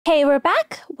Hey, we're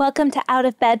back. Welcome to Out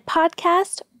of Bed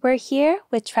Podcast. We're here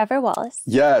with Trevor Wallace.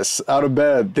 Yes, out of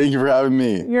bed. Thank you for having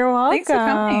me. You're welcome. Thanks for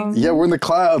coming. Yeah, we're in the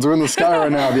clouds. We're in the sky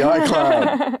right now, the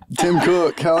iCloud. Tim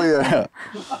Cook, hell yeah.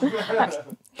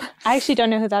 I actually don't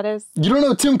know who that is. You don't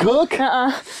know Tim Cook?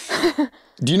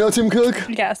 Do you know Tim Cook?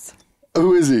 Yes.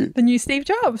 Who is he? The new Steve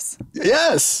Jobs.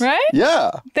 Yes. Right?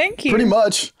 Yeah. Thank you. Pretty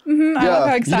much. Mm-hmm. I love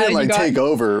how excited you didn't got. take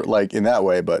over like in that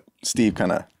way, but Steve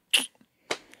kind of.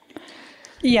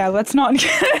 Yeah, let's not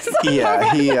get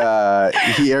Yeah, he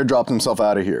airdropped himself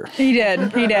out of here. He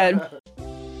did. He did.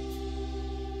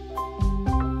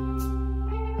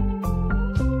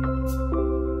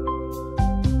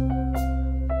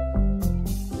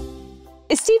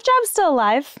 Is Steve Jobs still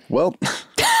alive? Well,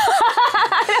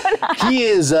 he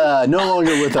is no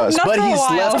longer with us, Not but for a he's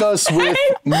while. left us with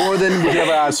more than we could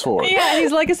ever ask for. Yeah,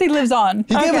 his legacy lives on.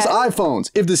 He gave us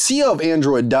iPhones. If the CEO of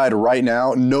Android died right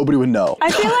now, nobody would know.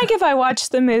 I feel like if I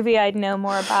watched the movie, I'd know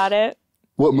more about it.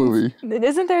 What movie?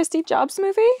 Isn't there a Steve Jobs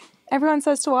movie everyone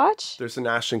says to watch? There's an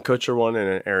Ashton Kutcher one and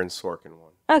an Aaron Sorkin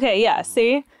one. Okay, yeah,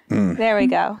 see? There we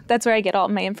go. That's where I get all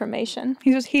my information.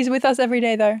 He's with us every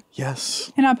day, though. Yes.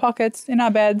 In our pockets, in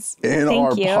our beds. In Thank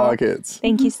our you. pockets.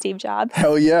 Thank you, Steve Jobs.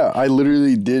 Hell yeah. I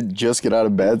literally did just get out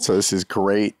of bed, so this is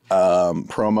great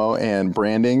promo and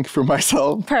branding for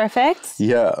myself. Perfect.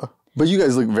 Yeah. But you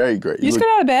guys look very great. You just look,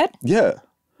 got out of bed? Yeah.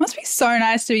 Must be so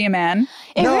nice to be a man.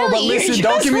 It No, really but listen,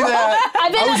 don't give me that.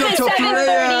 I've been I was up up at till 3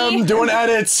 a.m. 7:30. doing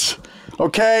edits.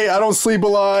 Okay, I don't sleep a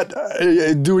lot.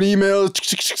 Doing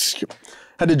emails.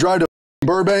 Had to drive to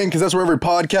Burbank because that's where every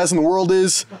podcast in the world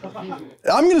is.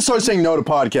 I'm going to start saying no to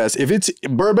podcasts. If it's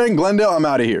Burbank, Glendale, I'm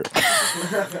out of here.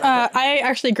 I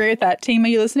actually agree with that. Team, are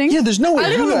you listening? Yeah, there's no way I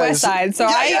live you on the guys... west side, so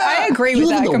I agree with you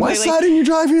that live on the west completely. side and you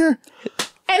drive here?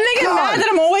 And they get mad that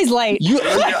I'm always late. You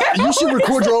should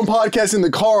record your own podcast in the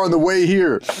car on the way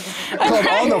here. Called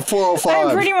On the 405.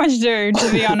 I pretty much do,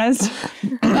 to be honest.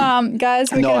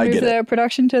 Guys, we're No, I going to move get the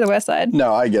production to the west side.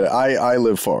 No, I get it. I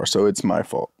live far, so it's my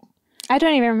fault. I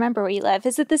don't even remember where you live.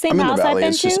 Is it the same I'm in house the I've valley. been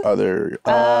It's to? just other...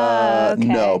 okay.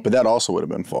 No, but that also would have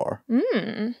been far.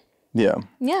 Yeah.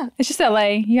 Yeah. It's just LA.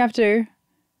 You have to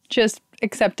just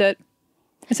accept it.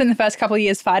 I spent the first couple of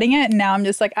years fighting it, and now I'm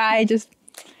just like, it's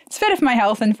better for my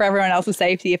health and for everyone else's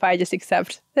safety if I just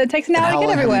accept that it takes an hour How to get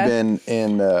long everywhere. have you been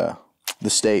in the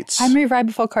States? I moved right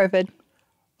before COVID.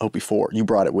 Oh, before. You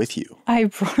brought it with you. I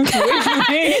brought it with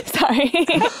me.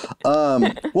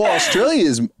 Sorry. Well, Australia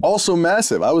is also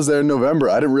massive. I was there in November.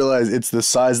 I didn't realize it's the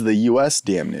size of the U.S.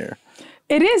 damn near.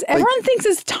 It is. Everyone thinks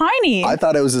it's tiny. I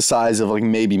thought it was the size of like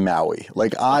maybe Maui.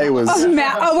 Like I was... wait.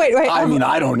 I mean,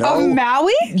 I don't know. Of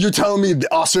Maui? You're telling me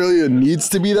Australia needs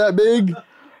to be that big?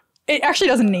 It actually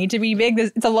doesn't need to be big.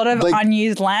 It's a lot of Like-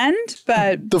 unused land,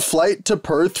 but The flight to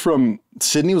Perth from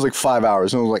Sydney was like 5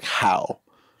 hours. And I was like, how?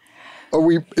 Are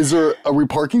we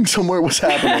parking somewhere? What's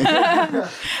happening?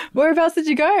 whereabouts did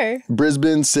you go?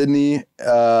 Brisbane, Sydney,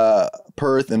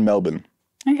 Perth, and Melbourne.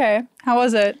 Okay. How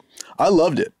was it? I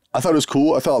loved it. I thought it was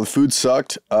cool. I thought the food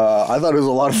sucked. I thought it was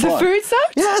a lot of fun. The food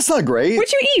sucked? Yeah, it's not great.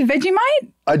 What'd you eat?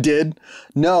 Vegemite? I did.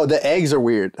 No, the eggs are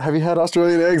weird. Have you had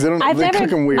Australian eggs? They I've cook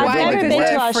them weird. I've They're never like been wet.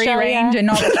 to They're free Australia. range and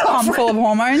not pump full of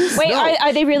hormones. Wait, No.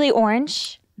 are they really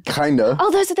orange? Kinda.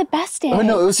 Oh, those are the best eggs. Oh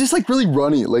no, it was just like really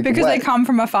runny, like Because wet. they come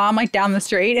from a farm like down the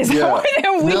street. Is that Yeah. why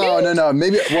they're weird? No.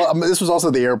 Maybe. Well, this was also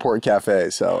the airport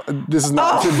cafe, so this is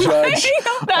not to judge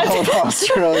all of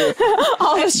Australia.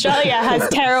 All Australia has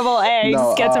terrible eggs.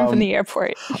 No, Gets them from the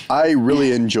airport. I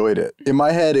really enjoyed it. In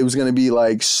my head, it was gonna be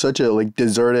like such a like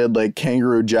deserted like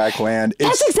Kangaroo Jack land.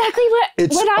 That's exactly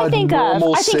it's what I a think of.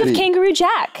 normal I think of city. Kangaroo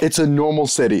Jack. It's a normal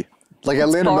city. Like I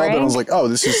landed in Melbourne, I was like, oh,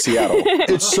 this is Seattle.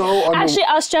 It's so Actually,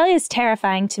 Australia is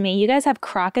terrifying to me. You guys have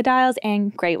crocodiles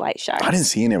and great white sharks. I didn't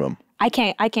see any of them. I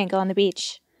can't go on the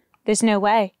beach. There's no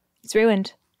way. It's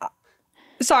ruined.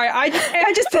 Sorry, I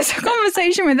just this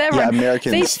conversation with everyone. Yeah,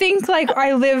 Americans. They think like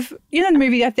I live, you know, the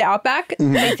movie The Outback.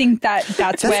 They think that's where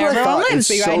what I everyone thought. lives. It's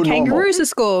We go so in kangaroos to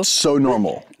school. So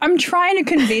normal. I'm trying to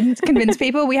convince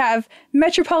people we have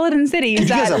metropolitan cities You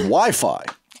guys that have Wi-Fi.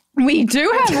 we do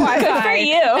have Wi-Fi for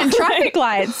you. and traffic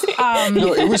lights.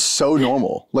 No, it was so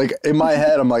normal. Like in my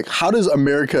head, I'm like, how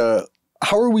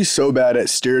are we so bad at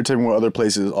stereotyping what other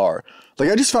places are? Like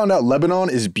I just found out Lebanon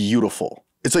is beautiful.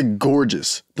 It's like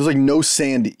gorgeous. There's like no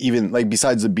sand even like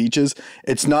besides the beaches.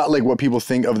 It's not like what people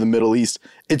think of the Middle East.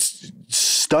 It's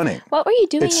stunning. What were you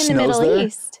doing It in the snows Middle there.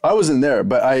 East? I wasn't there,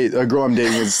 but a girl I'm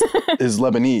dating is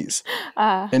Lebanese.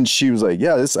 And she was like,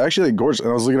 yeah, this is actually like gorgeous. And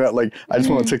I was looking at like, I just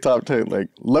went on TikTok to like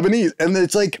Lebanese. And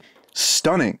it's like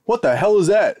stunning. What the hell is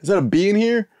that? Is that a bee in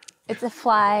here? It's a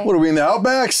fly. What are we in the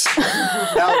Outbacks?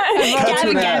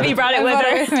 Gabby brought it with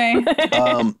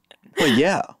her. me. But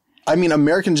yeah. I mean,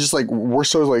 Americans just like, we're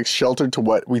so like sheltered to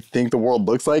what we think the world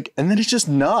looks like. And then it's just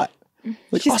not.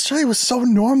 Like Australia was so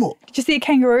normal. Did you see a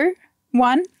kangaroo?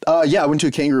 One? Yeah, I went to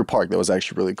a kangaroo park. That was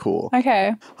actually really cool.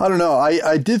 Okay. I don't know.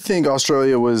 I did think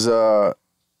Australia was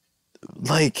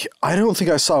like, I don't think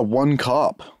I saw one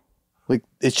cop. Like,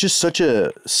 it's just such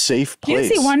a safe place. You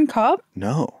didn't see one cop?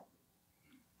 No.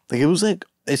 Like, it was like,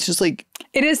 it's just like.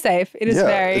 It is safe. It is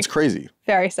it's crazy.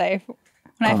 Very safe.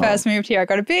 When I first moved here, I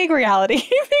got a big reality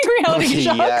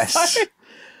shock. Yes. So.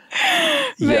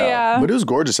 Yeah. But it was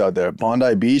gorgeous out there.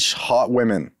 Bondi Beach, hot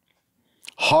women.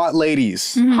 Hot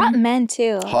ladies. Mm-hmm. Hot men,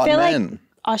 too. Hot I feel men. like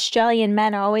Australian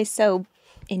men are always so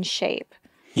in shape.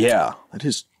 Yeah. That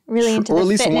is really into or the at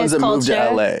least the ones that moved to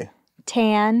culture. LA.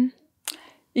 Tan.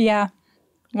 Yeah.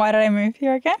 Why did I move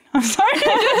here again? I'm sorry.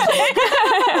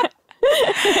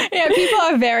 Yeah, people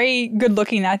are very good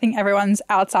looking. I think everyone's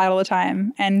outside all the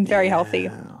time and very healthy.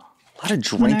 A lot of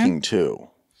drinking, too.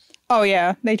 Oh,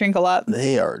 yeah. They drink a lot.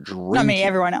 They are drinking. Not me,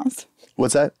 everyone else.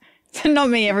 What's that? Not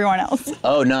me, everyone else.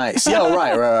 Oh, nice. Yeah,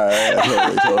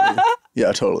 right. Totally.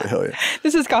 Yeah, totally. Hell yeah.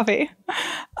 This is coffee.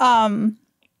 What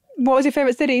was your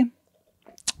favorite city?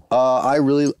 I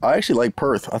actually like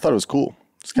Perth. I thought it was cool.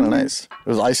 It's kind of nice. It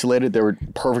was isolated. There were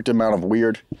perfect amount of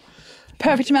weird.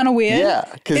 Perfect amount of weird? Yeah,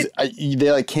 because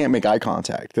they like can't make eye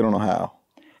contact. They don't know how.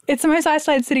 It's the most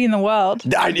isolated city in the world.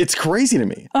 It's crazy to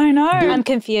me. I know. I'm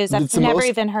confused. I've It's the never most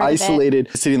even heard of it. isolated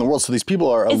city in the world. So these people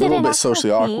are a Is it little an bit actual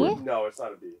socially bee? awkward. No, it's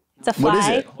not a bee. It's a fly. What is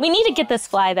it? We need to get this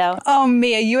fly, though. Oh,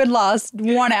 Mia, you would last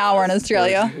 1 hour in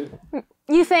Australia.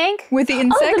 You think? With the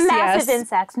insects, Oh, the massive yes.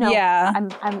 insects. No, Yeah.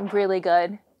 I'm really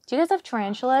good. Do you guys have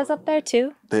tarantulas up there,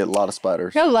 too? They had a lot of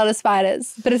spiders. Got a lot of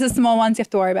spiders, but it's the small ones you have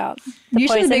to worry about.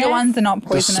 Usually the bigger poisonous? ones are not The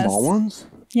poisonous. small ones?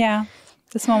 Yeah.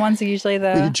 The small ones are usually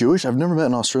Are you the... Jewish? I've never met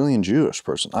an Australian Jewish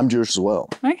person. I'm Jewish as well.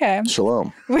 Okay.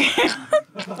 Shalom.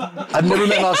 I've never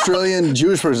met an Australian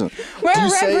Jewish person. We're a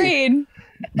red breed.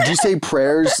 Do you say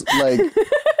prayers like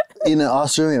in an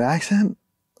Australian accent?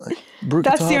 Like,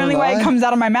 That's the only way it comes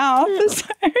out of my mouth. So.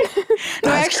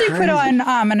 No, I actually put crazy. on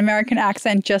an American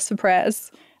accent just for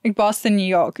prayers. Like Boston, New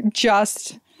York.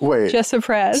 Just for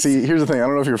prayers. See, here's the thing. I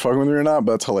don't know if you're fucking with me or not,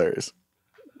 but it's hilarious.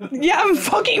 Yeah, I'm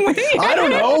fucking with you. I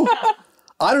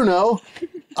don't know.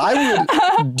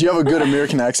 Do you have a good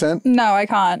American accent? No, I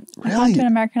can't. I Really? can't do an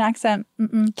American accent.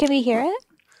 Mm-mm. Can we hear it?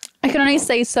 I can only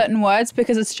say certain words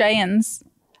because Australians,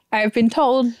 I've been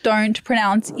told, don't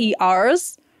pronounce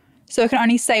ERs. So I can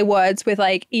only say words with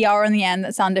like ER on the end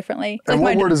that sound differently. And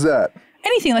Like what word is that?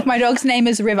 anything. Like my dog's name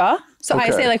is River. So I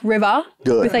Okay. say like River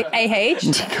Good. with like AH.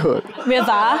 Good.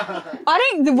 River.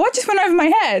 What just went over my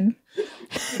head?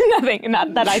 Nothing.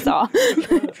 Not that I saw.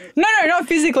 No, not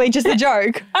physically, just a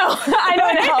joke. Oh, I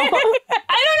don't know.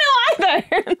 I don't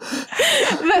know either.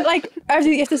 But like,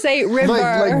 you have to say River.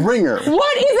 Like Ringer.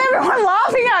 What is everyone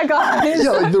laughing at, guys?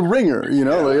 Yeah, like The Ringer, you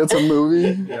know? Like it's a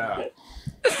movie. Yeah.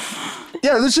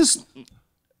 Yeah, there's just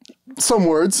some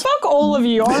words. Fuck all of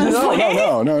you, honestly.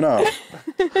 No.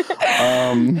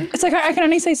 It's like I can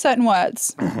only say certain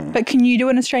words. But can you do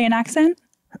an Australian accent?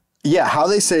 Yeah, how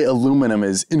they say aluminum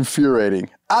is infuriating.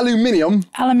 Aluminium.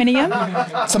 Aluminium,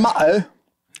 Tomato.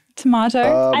 tomato,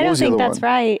 What I don't was the think other that's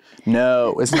one? right.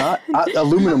 No, it's not.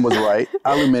 Aluminum was right.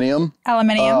 Aluminium.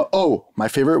 aluminium. My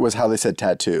favorite was how they said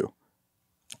tattoo.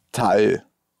 Tattoo.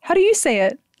 How do you say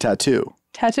it? Tattoo.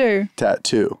 Tattoo.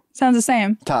 Tattoo. Sounds the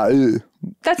same. Tattoo.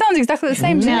 That sounds exactly the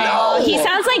same to me. No, he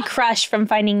sounds like Crush from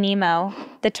Finding Nemo,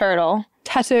 the turtle.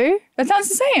 Tattoo? That sounds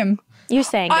the same. You're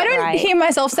saying I it don't right. hear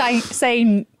myself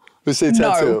saying They say No.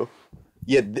 tattoo.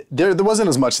 Yeah, there wasn't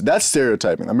as much. That's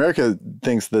stereotyping. America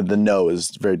thinks that the no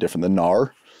is very different. The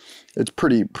nar. It's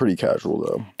pretty casual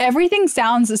though. everything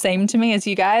sounds the same to me as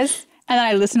you guys. And then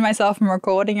I listen to myself from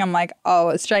recording. I'm like, oh,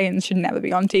 Australians should never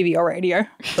be on TV or radio.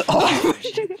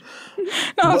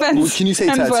 No offense. Can you say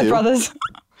Hemsworth tattoo? brothers.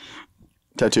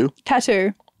 Tattoo.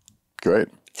 Tattoo. Great.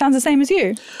 Sounds the same as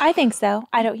you. I think so.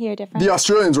 I don't hear different. The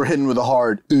Australians were hitting with a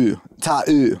hard ooh,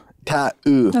 tattoo,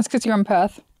 tattoo. That's because you're in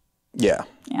Perth. Yeah.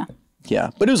 Yeah.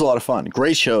 Yeah, but it was a lot of fun.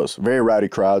 Great shows, very rowdy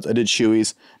crowds. I did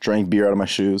shoeies, drank beer out of my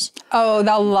shoes. Oh,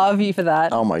 they'll love you for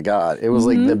that. Oh my God. It was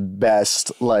like the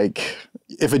best, like,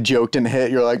 if a joke didn't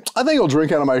hit, you're like, I think I'll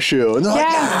drink out of my shoe. And they're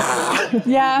like, Yeah.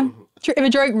 Yeah. If a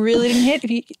joke really didn't hit, if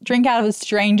you drink out of a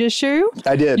stranger's shoe,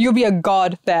 I did. you'll be a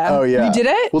god there. Oh, yeah. You did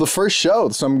it? Well, the first show,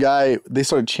 some guy, they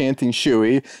started chanting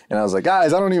shoey, and I was like,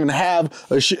 guys, I don't even have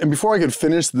a shoe. And before I could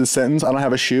finish the sentence, I don't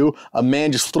have a shoe, a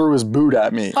man just threw his boot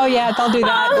at me. Oh, yeah, they'll do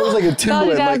that. It was like a They'll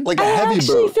do that. Timberland, like a I heavy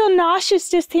actually boot. feel nauseous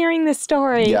just hearing this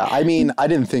story. Yeah, I mean, I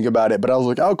didn't think about it, but I was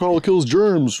like, alcohol kills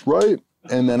germs, right?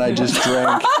 And then I just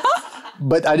drank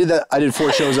But I did that. I did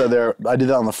 4 shows out there. I did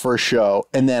that on the first show,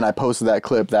 and then I posted that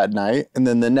clip that night. And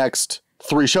then the next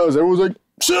 3 shows, everyone was like,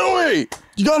 "Silly,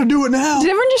 you got to do it now." Did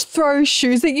everyone just throw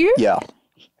shoes at you? Yeah,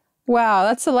 Wow,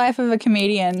 that's the life of a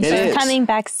comedian. it is. Coming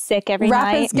back sick every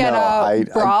Rappers night. get No,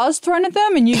 bras thrown at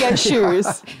them and you get shoes.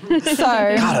 So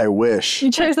God, I wish.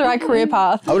 you chose the right career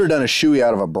path. I would have done a shoey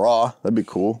out of a bra. That'd be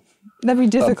cool. That'd be A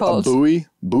difficult. booby.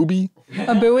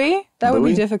 A buoy? That would be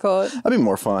Buoy? difficult. That'd be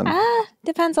more fun.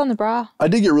 Depends on the bra. I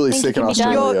did get really think sick it in can be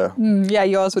done. Australia. Yeah,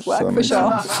 yours would work So for makes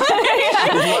sure. sense.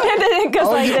 And then it goes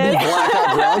like this.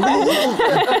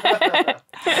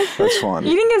 That's fun.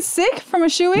 You didn't get sick from a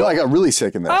shoey? No, I got really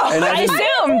sick in there. And I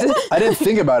assumed. I didn't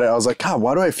think about it. I was like, God,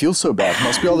 why do I feel so bad?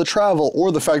 Must be all the travel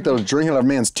or the fact that I was drinking out of a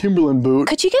man's Timberland boot.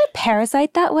 Could you get a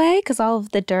parasite that way? Because all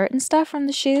of the dirt and stuff from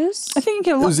the shoes? I think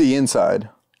you It can was the inside.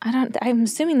 I'm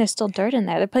assuming there's still dirt in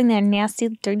there. They're putting their nasty,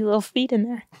 dirty little feet in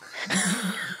there.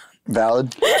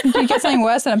 Valid. you get something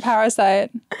worse than a parasite,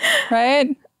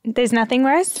 right? There's nothing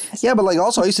worse? Yeah, but like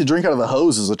also I used to drink out of a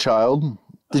hose as a child.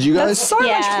 Did you guys? That's so much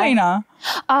Yeah. cleaner.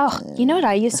 Oh, you know what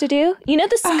I used to do? You know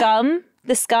the scum?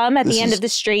 The scum at the end of the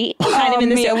street? Kind of in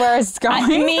the Mia, where is it going?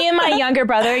 Me and my younger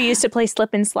brother used to play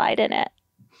slip and slide in it.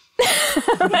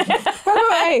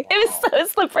 Wait, It was so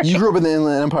slippery. You grew up in the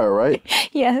Inland Empire, right?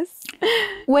 Yes.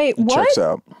 wait, what? Checks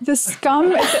out. The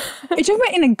scum? Are you talking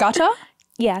about in a gutter?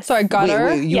 Yes. Sorry, gutter?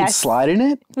 Wait, you would Yes. slide in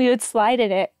it? We would slide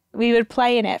in it. We would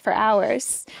play in it for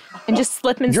hours and just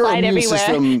slip and Your slide immune everywhere.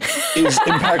 system is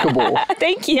impeccable.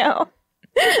 Thank you.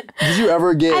 Did you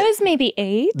ever get? I was maybe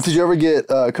 8. Did you ever get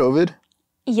COVID?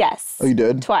 Yes. Oh, you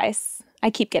did? Twice.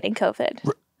 I keep getting COVID.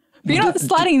 But you're not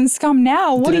sliding in scum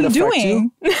now. What are Did you it affect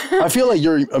doing? you? I feel like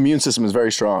your immune system is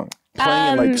very strong.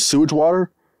 Playing in like sewage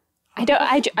water. I don't.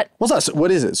 What's that? What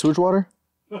is it? Sewage water?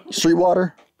 Street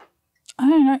water? I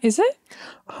don't know. Is it?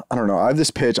 I don't know. I have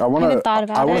this pitch. I want haven't thought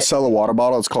about to it. sell a water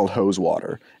bottle. It's called hose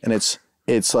water, and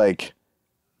it's like,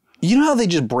 you know how they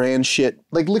just brand shit.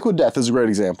 Like Liquid Death is a great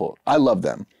example. I love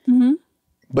them,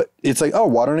 but it's like, oh,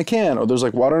 water in a can, or there's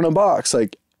like water in a box.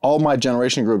 Like all my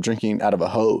generation grew up drinking out of a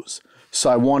hose, so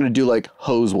I want to do like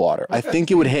hose water. I think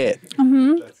it would hit.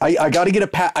 I got to get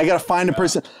I got to find a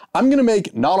person. I'm gonna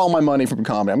make not all my money from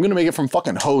comedy. I'm gonna make it from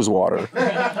fucking hose water.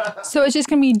 So it's just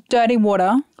going to be dirty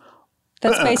water.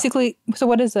 That's basically, so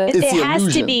what is it? It's it the has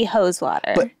illusion. to be hose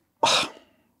water.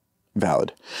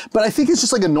 Valid. But I think it's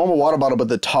just like a normal water bottle, but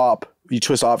the top you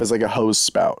twist off is like a hose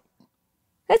spout.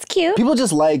 That's cute. People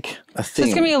just like a thing.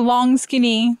 It's going to be a long,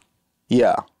 skinny.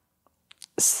 Yeah.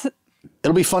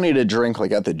 It'll be funny to drink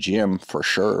like at the gym for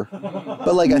sure.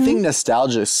 But like I think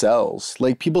nostalgia sells.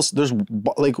 Like there's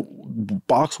like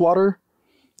box water.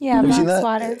 Yeah, you box seen that?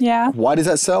 water. Yeah. Why does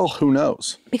that sell? Who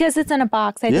knows? Because it's in a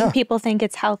box. I Yeah. think people think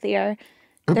it's healthier.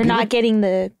 They're not getting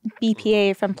the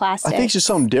BPA from plastic. I think it's just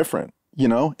something different, you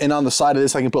know? And on the side of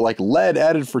this, I can put like lead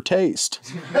added for taste.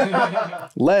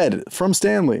 Lead from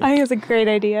Stanley. I think it's a great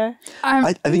idea.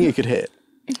 I think it could hit.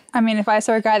 I mean, if I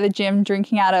saw a guy at the gym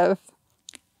drinking out of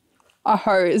a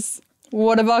hose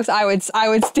water box, I would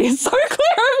steer so clear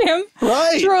of him.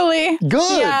 Right. Truly.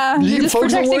 Good. Yeah. You you're can just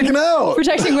focus on working out.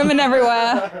 Protecting women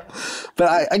everywhere. But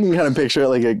I can kind of picture it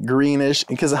like a greenish,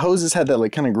 because the hoses had that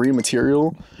like kind of green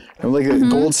material and like a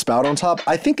gold spout on top.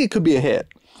 I think it could be a hit.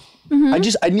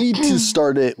 I need to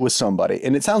start it with somebody,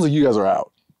 and it sounds like you guys are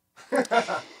out.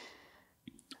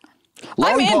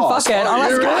 I'm in, fuck it. Oh,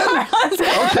 let's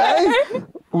go. Okay.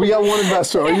 We got one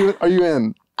investor. Are you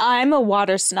in? I'm a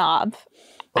water snob.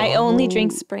 I only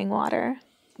drink spring water.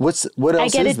 What else I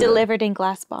get is it there? delivered in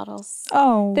glass bottles.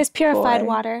 Oh. There's purified boy.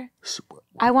 water.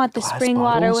 I want the Glass spring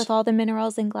water bottles? with all the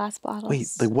minerals in glass bottles. Wait,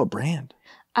 like what brand?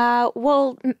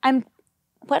 Well,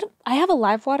 I have a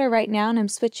live water right now, and I'm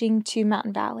switching to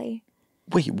Mountain Valley.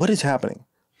 Wait, what is happening?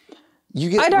 You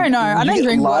get. I don't know. I you don't get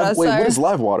drink live, water, Wait, so- what is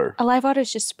live water? A live water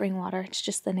is just spring water. It's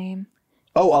just the name.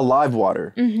 Oh, a live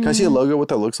water. Can I see a logo? What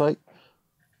that looks like?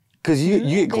 Because you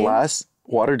get glass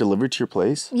water delivered to your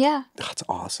place. Yeah, That's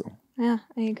awesome. yeah,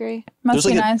 I agree. Must There's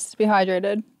be like a- nice to be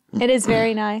hydrated. It is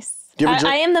very nice. Do you ever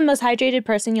I am the most hydrated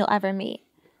person you'll ever meet,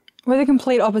 We're the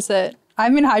complete opposite.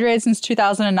 I've been hydrated since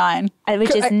 2009. which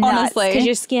is nuts Honestly. because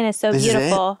your skin is so This is it?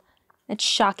 beautiful. It's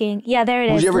shocking. Yeah, there it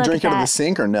is. Would you ever Look drink at out of the that.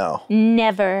 sink or no?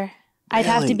 Never. I'd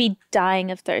have to Really? be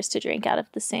dying of thirst to drink out of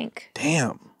the sink.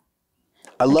 Damn.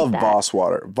 I love that. Voss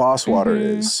water. Voss water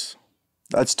is,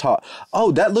 that's top.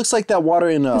 Oh, that looks like that water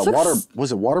in looks- Water,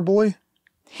 was it Waterboy?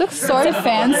 Looks so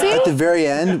fancy. At the very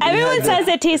end, Everyone says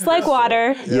it tastes like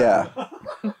water, yeah.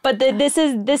 but this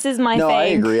is my No, thing. I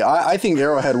agree. I think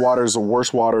Arrowhead water is the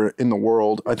worst water in the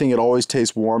world. I think it always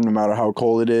tastes warm no matter how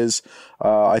cold it is.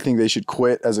 I think they should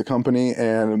quit as a company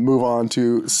and move on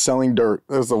to selling dirt.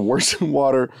 That's the worst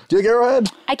water. Do you like Arrowhead?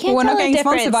 I can't We're tell not the getting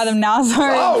difference. sponsored by them now, so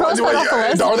cross that off the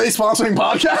list. Are they sponsoring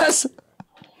podcasts?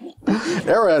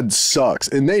 Arrowhead sucks,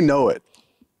 and they know it.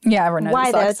 Yeah, everyone knows Why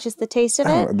it though? sucks. Just the taste of I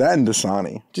don't it? know, that and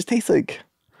Dasani just tastes like,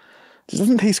 just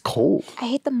doesn't taste cold. I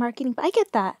hate the marketing, but I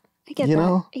get that. I get You that.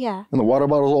 know? Yeah. And the water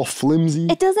bottle's all flimsy.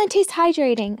 It doesn't taste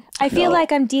hydrating. I feel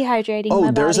like I'm dehydrating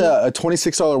my body. There's a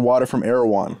 $26 water from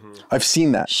Erewhon. I've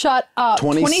seen that. Shut up.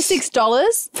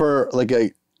 $26? For like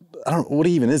I don't know, what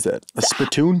even is that? A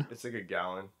spittoon? It's like a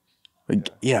gallon. Like,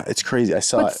 yeah, it's crazy. I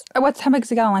saw it. How big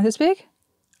is a gallon? Like this big?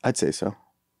 I'd say so.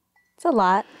 It's a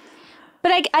lot.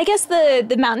 But I guess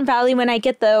the Mountain Valley, when I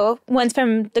get the ones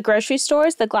from the grocery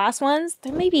stores, the glass ones,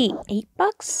 they're maybe $8,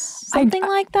 something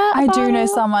like that. I a do know bottle.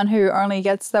 someone who only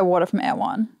gets their water from Air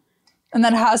One. And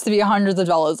that has to be hundreds of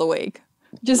dollars a week.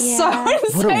 Just so Yeah.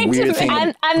 insane What a weird to thing. me.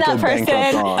 I'm that to get bankrupt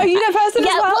person. on. Are you that person Yeah,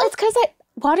 as well? well, it's because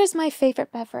water's my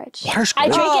favorite beverage. Water's I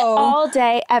great. drink it Oh. all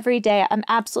day, every day. I'm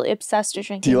absolutely obsessed with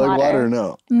drinking Do you like water. water or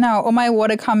no? No, all my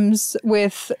water comes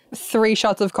with 3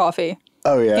 shots of coffee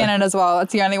Oh, yeah. in it as well.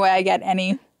 It's the only way I get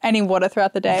any water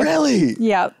throughout the day. Really?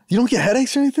 Yeah. You don't get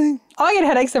headaches or anything? I get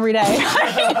headaches every day.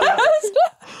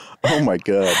 Oh, my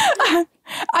God.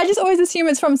 I just always assume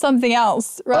it's from something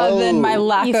else rather than my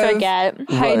lack You of forget.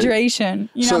 hydration.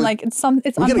 You know, So, I'm like, it's We got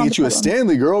to another get you a problem.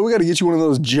 Stanley, girl. We got to get you one of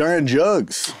those giant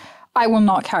jugs. I will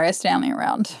not carry a Stanley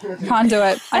around. Can't do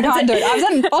it. I can't do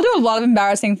it. I'll do a lot of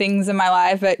embarrassing things in my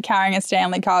life, but carrying a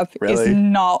Stanley cup Really? is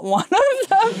not one of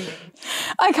them.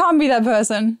 I can't be that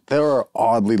person. They are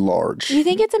oddly large. You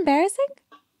think it's embarrassing?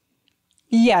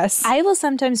 Yes. I will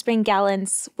sometimes bring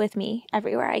gallons with me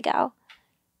everywhere I go.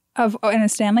 In a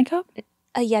Stanley cup?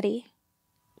 A Yeti.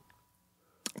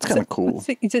 It's kind of cool.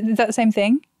 Is that the same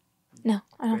thing? No,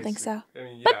 I don't think so. I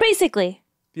mean, yeah. But basically,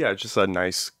 Yeah, just a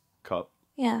nice cup.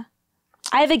 yeah.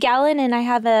 I have a gallon and I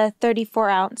have a 34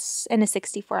 ounce and a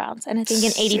 64 ounce and I think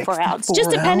an 84 ounce. 64 Just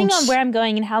depending ounce? on where I'm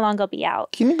going and how long I'll be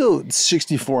out. Can you go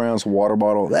 64-ounce water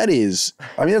bottle? That is,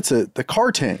 I mean, that's the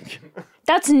car tank.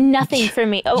 That's nothing for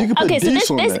me. Oh, You could put okay, so this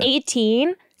diesel in there.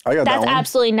 18, I got that that's one.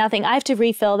 absolutely nothing. I have to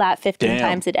refill that 15 Damn.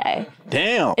 times a day.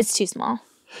 Damn. It's too small.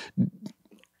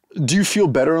 Do you feel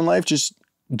better in life just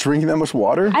drinking that much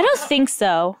water? I don't think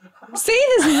so. See,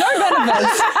 there's no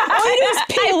benefits. All you do is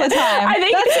pee all the time.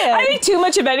 That's it. I think too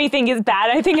much of anything is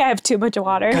bad. I think I have too much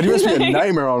water. God, you must be a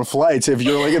nightmare on flights if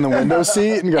you're like in the window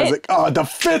seat and guys like, oh, the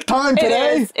 5th time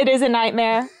today. It is a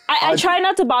nightmare. I try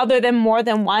not to bother them more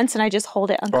than once, and I just hold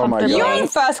it Oh my uncomfortably. God. You're in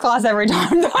first class every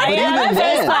time. I am even in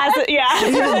then- first class. Yeah.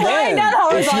 Even then,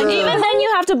 if you're- Even then,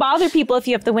 you have to bother people if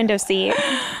you have the window seat.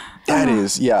 that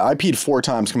is, yeah. I peed 4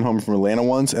 times coming home from Atlanta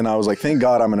once, and I was like, thank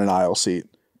God I'm in an aisle seat.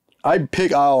 I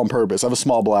pick aisle on purpose. I have a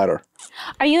small bladder.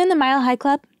 Are you in the Mile High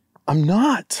Club? I'm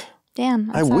not.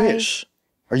 Damn. I I'm sorry. wish.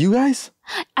 Are you guys?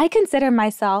 I consider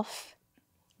myself.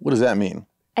 What does that mean?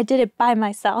 I did it by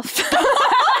myself.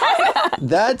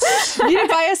 That's. You did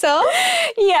it by yourself?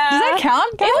 Yeah. Does that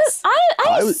count, guys? It was.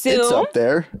 I assume. It's up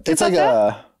there. It's like up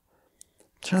a. I'm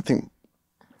trying to think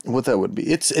what that would be.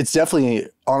 It's definitely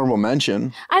honorable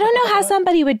mention. I don't know how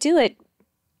somebody would do it.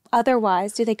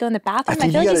 Otherwise, do they go in the bathroom? I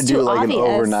think feel you like got to it's do too it like obvious.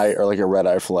 an overnight or like a red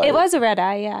eye flight. It was a red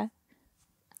eye, yeah.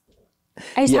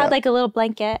 I just Yeah. had like a little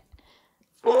blanket.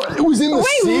 It was in the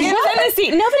seat. It was in the seat.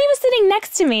 Nobody was sitting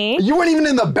next to me. You weren't even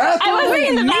in the bathroom. I wasn't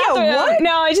in the Mia, bathroom. what?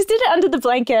 No, I just did it under the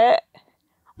blanket.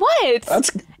 What? That's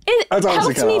it honestly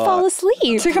helps kinda me fall hot.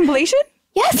 asleep. To completion?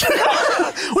 Yes.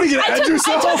 What are you gonna edge I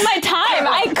yourself? took my time.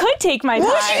 I could take my You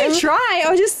time. try. I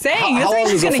was just saying. How That's long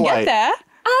just is the going to flight? get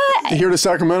there. Here to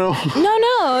Sacramento.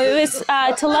 No, it was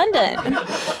to London.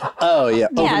 Oh yeah,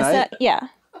 Yeah, overnight. so, yeah.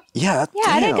 Yeah,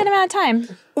 I had a good amount of time.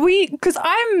 Because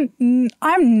I'm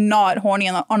not horny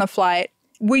on a flight.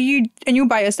 Were you, and you were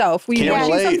by yourself, were you Can't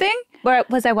watching relate. something? Where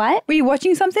was I? What? Were you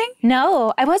watching something?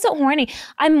 No, I wasn't horny.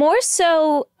 I more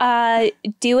so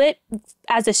do it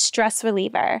as a stress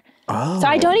reliever. Oh. So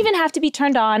I don't even have to be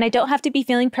turned on. I don't have to be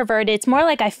feeling perverted. It's more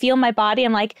like I feel my body.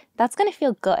 I'm like, that's going to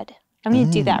feel good. I'm going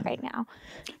to do that right now.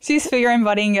 So you just feel your own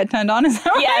body and get turned on? Is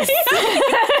that what Yes.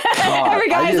 God, Every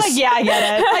guy's like, yeah, I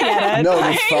get it. I get it. No,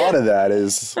 the thought of that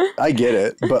is, I get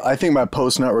it, but I think my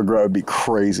post-nut regret would be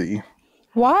crazy.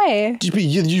 Why?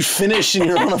 You finish and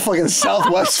you're on a fucking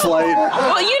Southwest flight.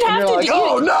 Well, you'd have You're to like, do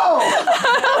oh no!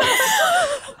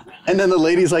 And then the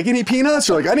lady's like, any peanuts?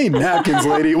 You're like, I need napkins,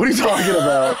 lady. What are you talking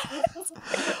about?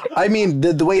 I mean,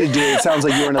 the way to do it sounds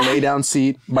like you're in a lay down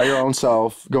seat by your own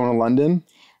self going to London.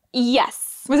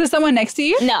 Yes. Was there someone next to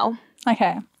you? No.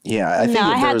 Okay. Yeah, I think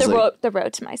I had the the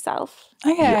road to myself.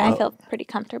 Okay. I felt pretty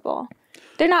comfortable.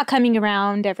 They're not coming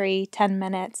around every 10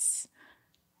 minutes.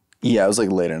 Yeah, it was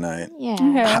like late at night. Yeah.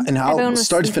 Okay. And how Everyone was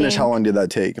start to finish? sleeping. How long did that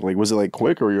take? Like, was it like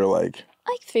quick, or you're like,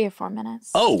 Like 3 or 4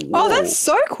 minutes. oh, Oh, that's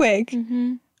so quick.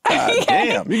 God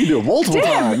damn, you can do it multiple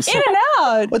times. In and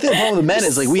out. What the problem with men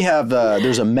is like we have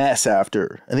there's a mess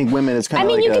after. I think women it's kind I of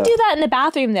mean, like you can do that in the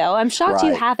bathroom, though. I'm shocked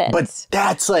you right. haven't. But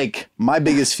that's like my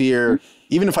biggest fear.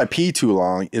 Even if I pee too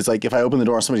long, is like if I open the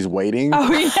door and somebody's waiting. Oh,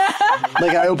 yeah.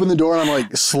 Like I open the door and I'm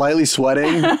like slightly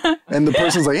sweating, and the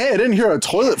person's like, "Hey, I didn't hear a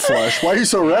toilet flush. Why are you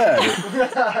so red?"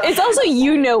 It's also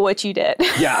you know what you did.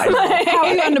 Yeah. I know. How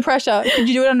are you under pressure? Could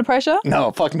you do it under pressure?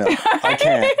 No, fuck no. I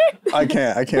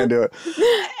can't do it.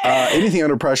 Anything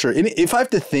under pressure. If I have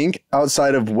to think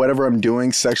outside of whatever I'm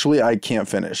doing sexually, I can't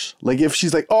finish. Like if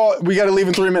she's like, "Oh, we got to leave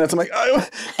in 3 minutes," I'm like, I didn't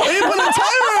put a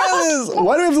timer on this.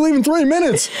 Why do we have to leave in 3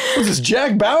 minutes? What's this,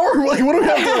 Jack Bauer? Like, what do we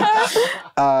have to?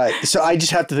 So I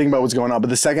just have to think about what's going on. But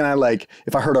the second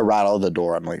if I heard a rattle at the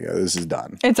door, I'm like, oh, this is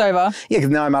done. It's over. Yeah, because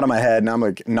now I'm out of my head. Now I'm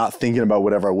like not thinking about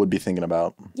whatever I would be thinking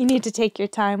about. You need to take your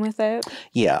time with it.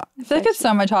 Yeah. I feel like it's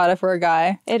so much harder for a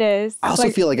guy. It is. I also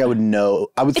feel like I would know.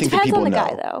 I would It think that depends people on the know.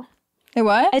 guy, though. It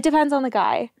what? It depends on the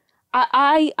guy.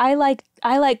 I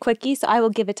like quickie, so I will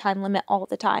give a time limit all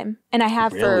the time, and I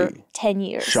have for Really? 10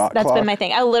 years. Shot That's clock? been my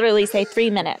thing. I'll literally say 3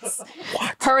 minutes.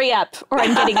 What? Hurry up, or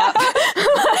I'm getting up.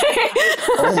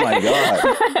 Oh my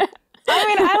God. I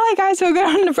mean, I like guys who are good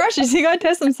under pressure, so you gotta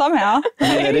test them somehow.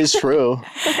 I mean, that is true.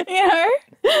 You know?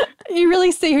 You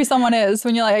really see who someone is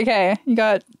when you're like, okay, you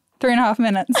got 3.5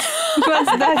 minutes.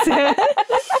 That's it.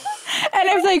 And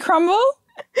if they crumble,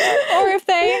 or if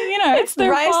they, It's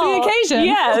their rise to the fault. occasion.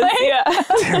 Yes, Like, yeah.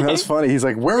 Damn, that's funny. He's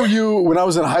like, where were you when I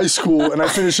was in high school and I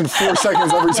finished in 4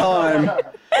 seconds every time?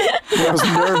 And I was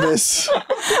nervous.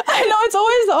 I know, it's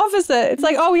always the opposite. It's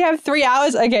like, oh, we have 3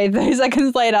 hours. Okay, 30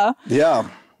 seconds later. Yeah.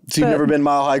 So you've never been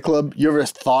Mile High Club? You ever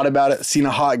thought about it, seen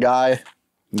a hot guy,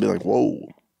 and be like, whoa.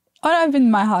 Oh, no, I've been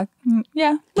in my hug.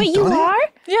 Yeah. Wait, you done it? are?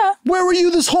 Yeah. Where were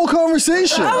you this whole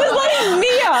conversation? I was letting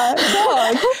Mia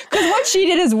talk. Because what she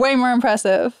did is way more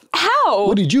impressive. How?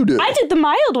 What did you do? I did the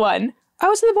mild one. I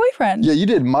was with a boyfriend. Yeah, you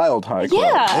did Mild High Club.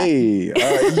 Yeah. Hey,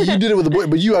 you did it with a boy,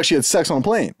 but you actually had sex on a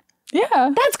plane.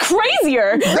 Yeah. That's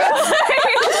crazier.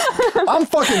 I'm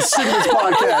fucking sick of this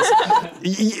podcast.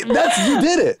 You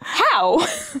did it. How?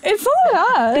 It's not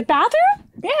that. The bathroom?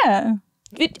 Yeah.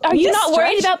 Are you just not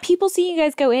worried stretch. about people seeing you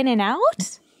guys go in and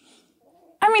out?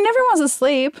 I mean, everyone's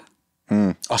asleep.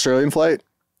 Australian flight?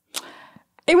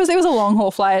 It was a long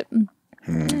haul flight.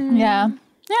 Yeah.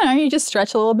 You know, you just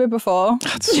stretch a little bit before.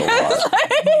 That's so hot.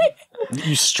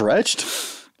 You stretched?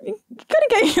 You gotta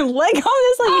get your leg on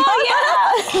this. Like,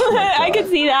 Oh, yeah. I can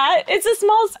see that. It's a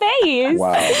small space.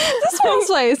 Wow. It's a small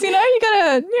space, you know? You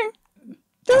gotta do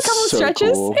a couple of so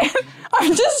stretches. cool.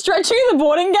 I'm just stretching the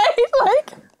boarding gate.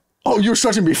 Like, Oh, you were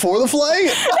stretching before the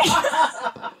flight?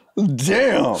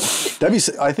 Damn.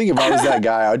 I think if I was that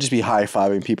guy, I'd just be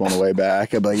high-fiving people on the way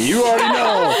back. I'd be like, you already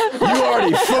know. You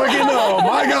already fucking know.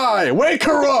 My guy, wake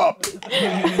her up. you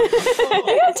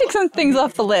gotta take some things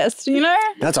off the list, you know?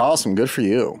 That's awesome. Good for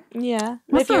you. Yeah.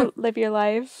 What's Live your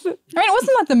life. I mean, it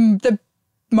wasn't like the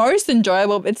most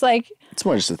enjoyable, but it's like, It's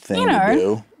more just a thing you to know.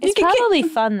 do. It's can get- probably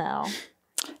fun, though.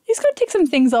 you just gotta take some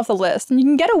things off the list. And you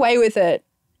can get away with it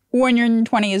when you're in your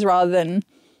 20s rather than,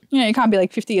 you can't be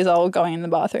like 50 years old going in the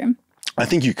bathroom. I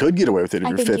think you could get away with it if I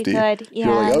you're think you 50. could, You're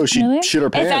like, yeah. oh, she Really? shit her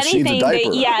If pants. She needs a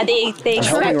anything, diaper. they expect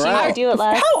helping you her to out. do it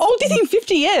less. How old do you think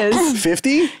 50 is? 50?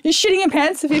 You're shitting your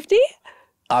pants at 50?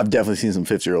 I've definitely seen some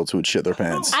 50-year-olds who would shit their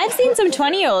pants. I've seen some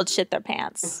 20-year-olds shit their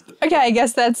pants. Okay, I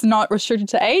guess that's not restricted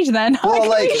to age then. Well,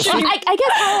 like, I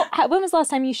guess when was the last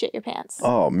time you shit your pants?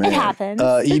 oh, man. It happens.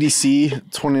 EDC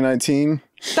 2019.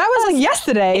 That was like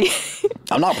yesterday.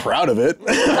 I'm not proud of it.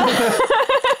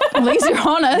 At least you're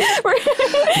honest.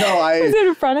 No, Is it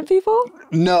in front of people?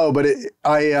 No, but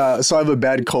so I have a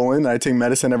bad colon. And I take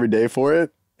medicine every day for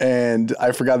it, and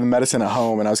I forgot the medicine at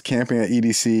home. And I was camping at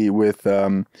EDC with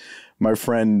my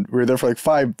friend. We were there for like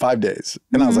five days,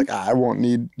 and I was like, I won't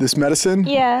need this medicine.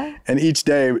 Yeah. And each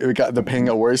day the pain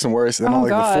got worse and worse. And then on like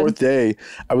God. the 4th day,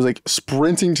 I was like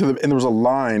sprinting and there was a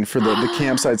line for the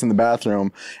campsites in the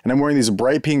bathroom, and I'm wearing these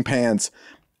bright pink pants.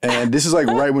 And this is like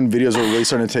right when videos were really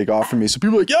starting to take off for me. So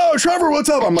people are like, yo, Trevor, what's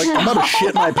up? I'm like, I'm about to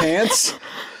shit my pants.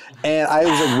 And I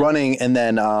was like running, and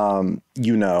then,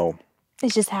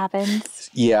 It just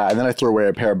happens. yeah. And then I threw away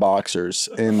a pair of boxers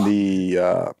in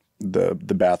the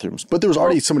bathrooms. But there was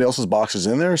already somebody else's boxers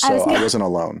in there, so I wasn't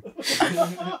alone.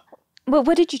 Well,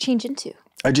 what did you change into?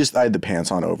 I had the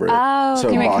pants on over it. Oh, so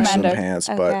You went boxing commando. pants.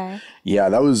 Okay. But yeah,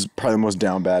 that was probably the most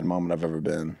down bad moment I've ever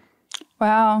been.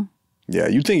 Wow. Yeah,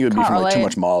 you'd think it would be Can't from like too relate.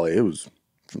 much Molly. It was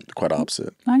quite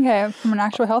opposite. Okay, from an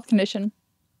actual health condition.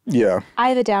 Yeah, I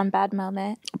have a down bad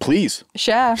moment. please.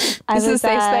 Sure. This is a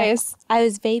safe space. I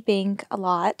was vaping a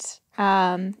lot.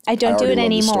 I don't do already it love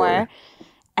this story. anymore.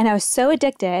 And I was so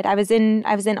addicted. I was in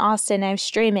Austin. I was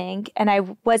streaming, and I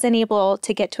wasn't able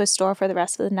to get to a store for the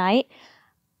rest of the night.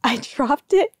 I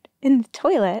dropped it in the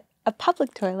toilet, a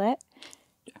public toilet.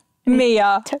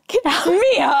 Mia. Took it out.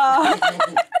 Mia.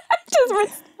 Just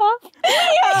rinsed it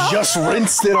off. Just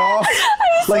rinsed it off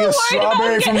like a Worried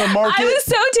strawberry about from the I market. was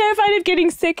so terrified of getting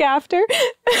sick after.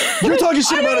 You're talking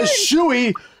shit about a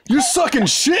shoey. You're sucking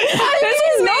shit. This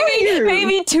was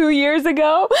maybe 2 years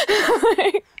ago.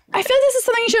 I feel like this is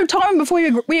something you should have told me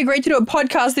before we agreed to do a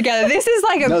podcast together. This is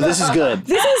like a... No, this is good.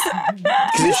 This is...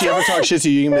 Because if she ever talks shit to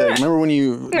you, you can be like, remember when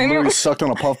you sucked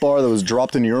on a puff bar that was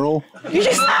dropped in urinal? You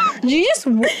just...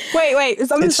 Wait.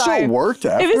 I'm It sorry. still worked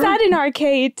after. It was at an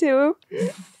arcade, too.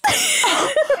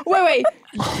 Wait.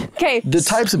 Okay. The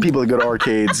types of people that go to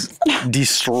arcades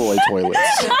destroy toilets.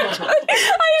 I have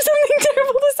something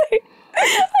terrible to say.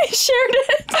 I shared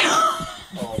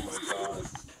it.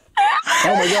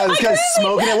 Oh my god, this guy's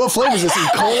smoking it. What flavor is this? E.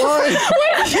 coli?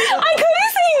 I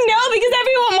couldn't say no because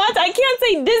everyone wants. I can't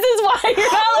say this is why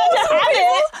you're not allowed to have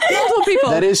it. Multiple people.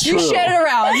 That is You true. shared it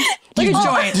around. Like a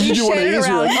joint. Did you do one of shared it these?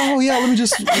 You're around. like, oh yeah, let me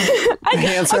just hand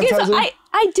Okay, sanitizer. so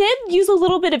I did use a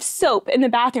little bit of soap in the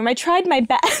bathroom. I tried my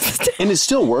best. And it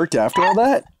still worked after all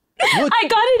that? What, I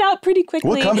got it out pretty quickly.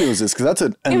 what company was this? Because that's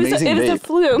an It was amazing a vape.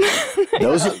 flume. That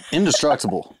was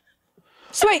indestructible.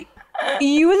 So wait,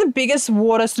 you were the biggest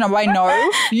water snob I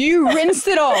know. You rinsed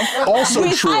it off. Also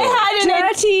true. I had an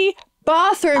Dirty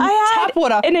bathroom I had tap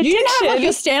water. an You didn't have like addiction.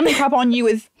 your Stanley cup on you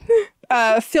with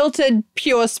filtered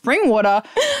pure spring water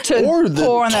to or the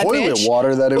pour on that toilet bitch.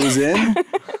 water that it was in.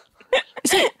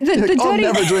 The Like, I'll dirty...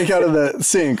 never drink out of the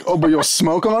sink. Oh, but you'll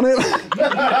smoke on it?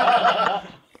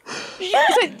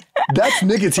 That's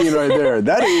nicotine right there.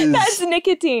 That's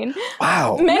nicotine.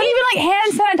 Wow. Not even like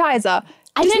hand sanitizer.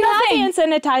 I didn't nothing. have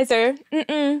hand sanitizer.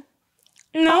 Mm-mm.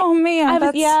 No. Oh man,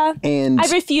 that's... Yeah. And I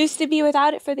refused to be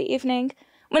without it for the evening.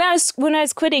 When I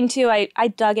was quitting too, I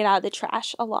dug it out of the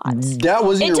trash a lot. that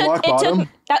wasn't your rock bottom?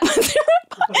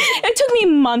 It took me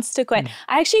months to quit.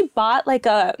 I actually bought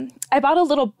I bought a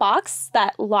little box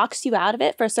that locks you out of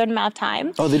it for a certain amount of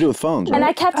time. Oh, they do with phones, right? And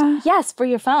I kept, yes, for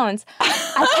your phones.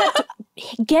 I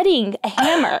kept getting a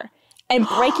hammer and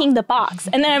breaking the box.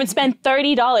 And then I would spend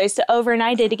 $30 to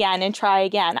overnight it again and try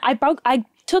again. I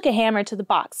took a hammer to the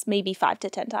box maybe 5 to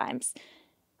 10 times.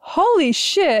 Holy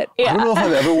shit. I don't know if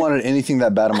I've ever wanted anything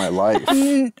that bad in my life.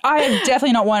 I have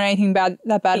definitely not wanted anything that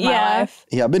bad in my Yeah. life.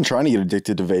 Yeah, I've been trying to get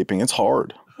addicted to vaping. It's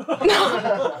hard.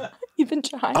 You've been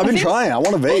trying. I've been trying. I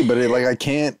want to vape, but I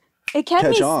can't. It kept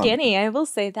catch me on. skinny, I will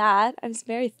say that. I was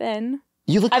very thin.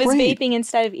 You look I was great. vaping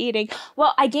instead of eating.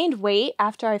 Well, I gained weight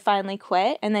after I finally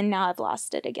quit, and then now I've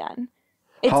lost it again.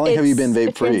 How long have you been it's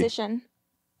a vape-free? transition.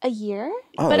 A year?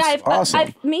 Oh, but that's awesome.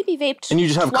 I've maybe vaped And you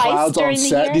just have twice clouds on during the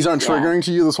set. year. These aren't Yeah. triggering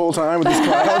to you this whole time with these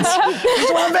clouds?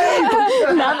 Just want to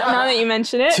vape. now that you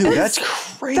mention it. Dude, that's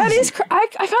crazy. That is... I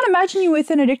can't imagine you with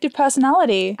an addictive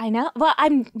personality. I know. Well,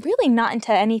 I'm really not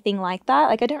into anything like that.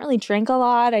 Like, I don't really drink a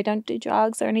lot. I don't do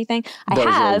drugs or anything. I That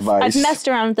is have. advice. I've messed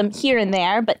around with them here and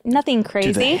there, but nothing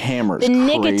crazy. the hammer's The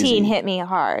nicotine crazy. hit me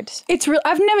hard. It's real.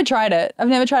 I've never tried it. I've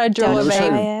never tried to You drill a never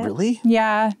tried vape. it? Really?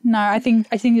 Yeah, no, I think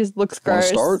it looks Want gross.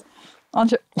 to start? I'll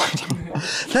ju-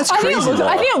 That's I think crazy, though.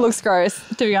 I think it looks gross,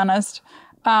 to be honest.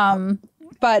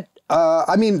 But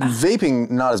I mean, vaping,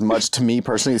 not as much to me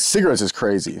personally. Cigarettes is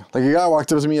crazy. Like, a guy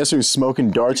walked up to me yesterday, he was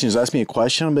smoking darts, and he was asking me a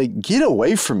question. I'm like, get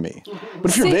away from me.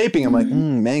 But if you're vaping, I'm like,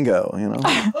 mango, you know?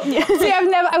 see,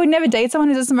 I would never date someone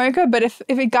who's a smoker. But if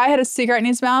a guy had a cigarette in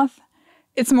his mouth,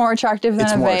 it's more attractive than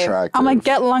It's a more vape. attractive. I'm like,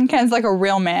 get lung cancer like a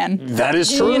real man. That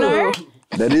is true. You know?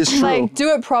 That is true. Like,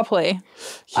 do it properly.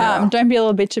 Yeah. Don't be a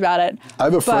little bitch about it. I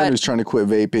have a friend but- who's trying to quit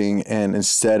vaping, and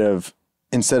instead of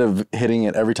hitting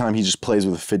it every time, he just plays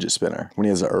with a fidget spinner when he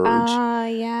has an urge.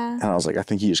 Yeah. And I was like, I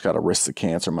think you just got to risk the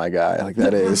cancer, my guy. Like,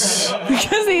 that is...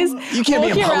 Because he's You can't be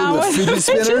in walking around public with a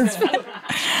fidget spinner.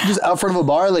 Just out front of a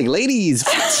bar, like, ladies.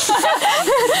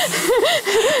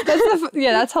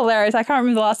 That's hilarious. I can't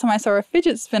remember the last time I saw a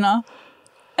fidget spinner.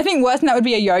 I think worse than that would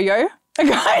be a yo-yo. A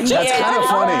guy just That's kind of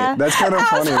funny. That's kind of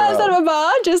funny. outside though. of a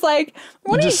bar, just like,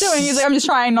 what are you Just- doing? He's like, I'm just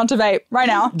trying not to vape right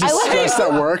now. Just stressed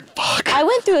at work. Fuck. I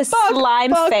went through a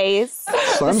slime phase.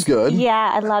 Slime's good.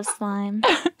 Yeah, I love slime.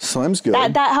 Slime's good.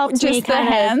 That helped me Just the kind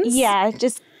hands? of. Yeah,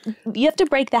 just you have to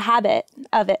break the habit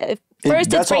of it First, it's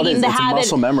that's all it breaking is. the It's a habit.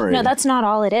 muscle memory. No, that's not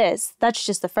all it is. That's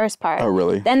just the first part. Oh,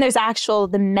 really? Then there's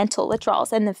the mental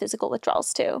withdrawals and the physical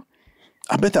withdrawals too.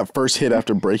 I bet that first hit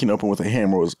after breaking open with a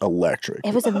hammer was electric.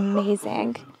 It was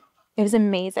amazing. It was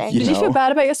amazing. Did you feel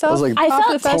bad about yourself? I was like, I after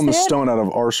felt the first pulling the hit? stone out of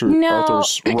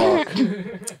Arthur's rock.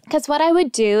 Because what I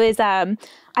would do is I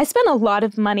spent a lot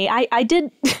of money. I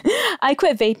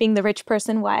quit vaping the rich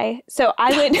person way. So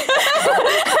I would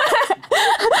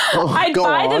I'd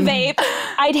buy the vape,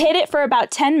 I'd hit it for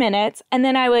about 10 minutes, and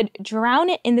then I would drown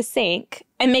it in the sink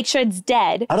and make sure it's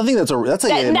dead. I don't think that's an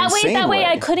insane That way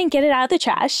I couldn't get it out of the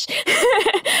trash.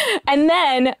 And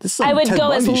then This is like I would Ted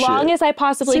go as Bundy long shit. as I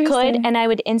possibly Seriously? could, and I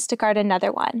would Instacart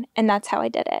another one. And that's how I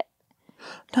did it.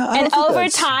 No, I And don't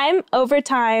think over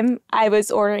time, I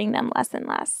was ordering them less and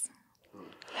less.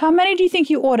 How many do you think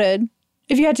you ordered?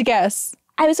 If you had to guess.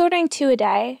 I was ordering 2 a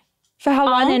day, For how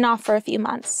long? on and off for a few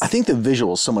months. I think the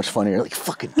visual is so much funnier. Like,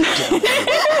 fucking get down,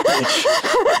 bitch.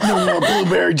 No more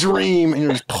blueberry dream. And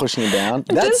you're just pushing it down.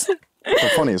 That's the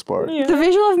funniest part. The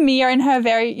visual of Mia and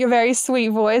your very sweet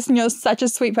voice, and you're such a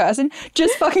sweet person,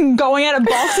 just fucking going out a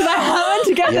box of that hammer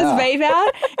to get Yeah. this vape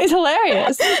out is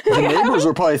hilarious. The neighbors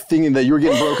were probably thinking that you were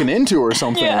getting broken into or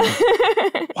something.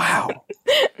 Wow.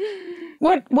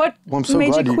 What Well, I'm so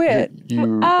made glad you quit?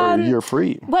 you're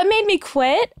free. What made me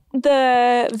quit?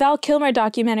 The Val Kilmer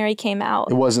documentary came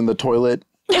out. It wasn't the toilet.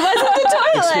 It wasn't the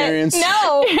toilet. Experience.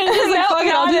 No. Just like, fuck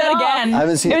it, I'll do that again. I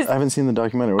haven't seen the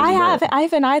documentary. What is it about? I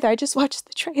haven't either. I just watched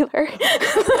the trailer.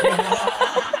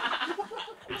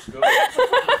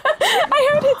 I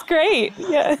heard it's great.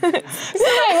 Yeah.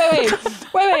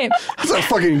 Wait. That's a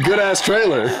fucking good ass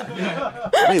trailer.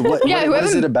 Wait, what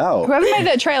is it about? Whoever made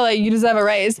that trailer, you deserve a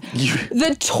raise.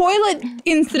 The toilet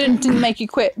incident didn't make you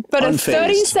quit, but Unfazed. a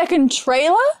 30-second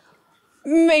trailer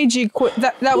made you quit.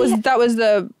 That was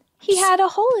the. He had a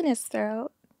hole in his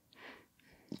throat.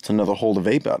 It's another hole to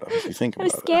vape out of if you think It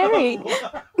was about scary.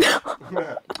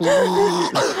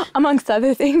 Amongst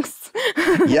other things.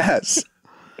 it. Yes.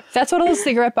 That's what all the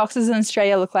cigarette boxes in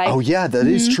Australia look like. Oh yeah, that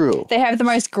is true. They have the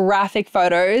most graphic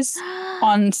photos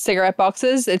on cigarette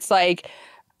boxes. It's like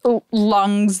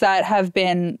lungs that have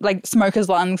been like smokers'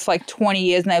 lungs for like 20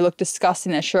 years and they look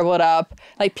disgusting. They're shriveled up.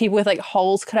 Like people with like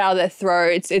holes cut out of their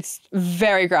throats. It's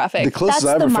very graphic. The closest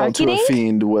That's I ever the felt to a marketing?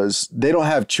 fiend was they don't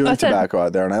have chewing That's it. tobacco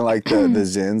out there, and I like the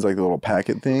Zins, like the little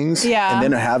packet things. Yeah. And they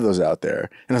don't have those out there.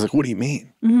 And I was like, what do you mean?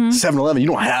 7-Eleven, you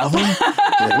don't have them?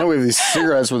 They're like, no, we have these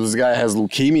cigarettes where this guy has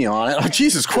leukemia on it. Oh,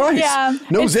 Jesus Christ. Yeah.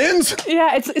 No Zins?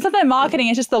 Yeah, it's not their marketing.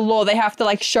 It's just the law. They have to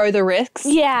like show the risks.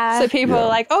 Yeah. So people are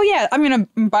like, oh yeah, I'm going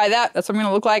to buy that. That's what I'm going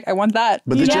to look like. I want that.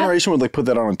 But this Yeah. generation would like put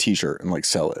that on a t-shirt and like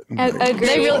sell it. Like, Agreed.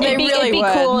 They really it'd be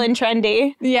would. cool and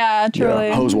trendy. Yeah, truly.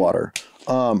 yeah, hose water.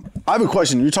 I have a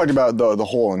question. You talked about the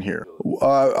hole in here.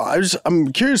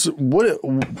 I'm curious. What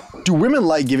do women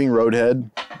like giving roadhead?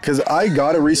 Because I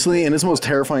got it recently, and it's the most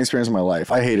terrifying experience of my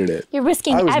life. I hated it. You're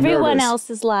risking I was everyone nervous.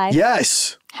 else's life.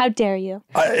 Yes, How dare you?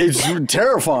 it's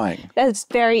terrifying. That's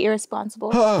very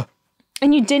irresponsible.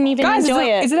 And you didn't even Guys, enjoy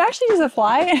it. is it actually just a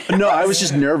fly? No, I was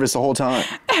just nervous the whole time.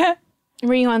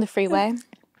 Were you on the freeway?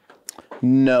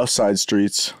 No side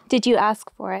streets. Did you ask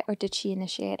for it or did she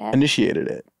initiate it? Initiated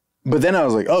it, but then I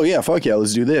was like, oh yeah, fuck yeah,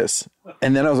 let's do this.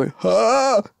 And then I was like,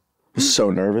 I was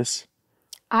so nervous.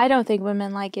 I don't think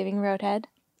women like giving roadhead.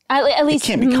 At least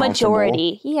can't be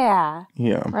majority. Yeah.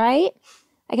 Yeah, Right?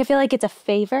 Like I feel like it's a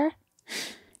favor.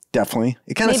 definitely.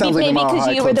 It kind of sounds like Maybe a Mile because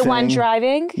High you were Club the one thing.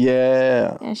 driving.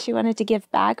 Yeah. And she wanted to give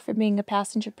back for being a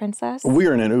passenger princess. We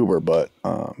were in an Uber, but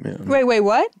yeah. Wait,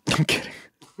 what? I'm kidding.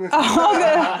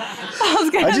 I was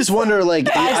gonna I just wonder, like,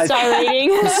 Five-star rating.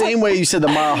 the same way you said the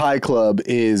Mile High Club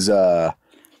is, like,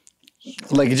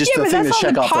 just Yeah, the but thing to that's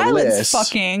check not the off the pilot's list.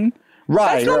 fucking.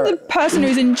 Right. That's not right. the person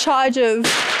who's in charge of.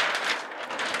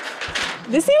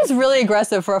 This seems really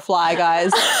aggressive for a fly,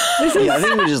 guys. This is Yeah, I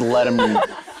think we just let him. Vibe.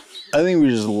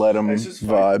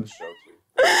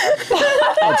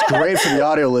 That's great for the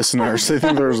audio listeners. They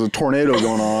think there's a tornado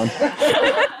going on.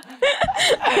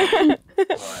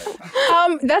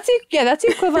 that's the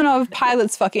equivalent of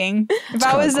pilots fucking. If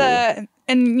I was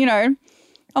and you know,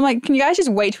 I'm like, can you guys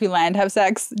just wait till we land, have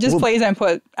sex? Just please don't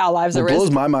put our lives at What risk.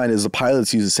 blows my mind is the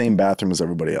pilots use the same bathroom as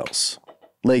everybody else.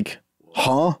 Like,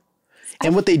 huh?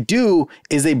 And what they do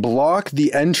is they block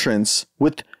the entrance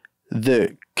with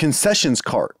the concessions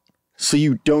cart so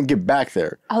you don't get back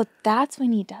there. Oh, that's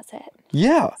when he does it.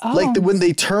 Yeah. Like when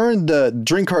they turn the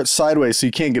drink cart sideways so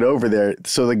you can't get over there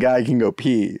so the guy can go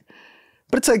pee.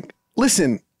 But it's like,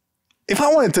 listen, if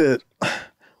I wanted to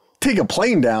take a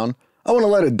plane down, I want to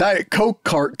let a Diet Coke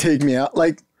cart take me out.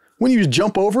 Like, when you just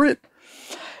jump over it,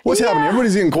 What's happening?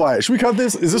 Everybody's getting quiet. Should we cut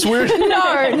this? Is this weird? No.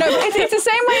 It's the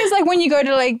same way as like when you go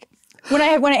to like when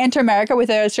I enter America with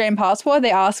an Australian passport,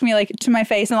 they ask me like to my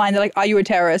face in line. They're like, "Are you a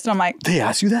terrorist?" And I'm like, They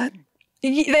ask you that?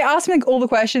 they ask me like all the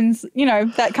questions, you know,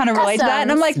 that kind of relate to that.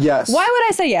 And I'm like, Yes. why would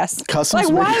I say yes?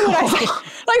 Customs Like, why make- would I say,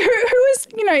 like, who is,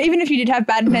 you know, even if you did have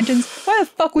bad intentions, why the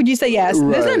fuck would you say yes?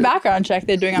 There's no Right. background check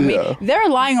they're doing on Yeah. me. They're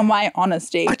relying on my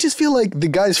honesty. I just feel like the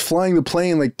guys flying the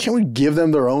plane, like, can't we give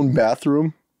them their own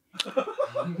bathroom?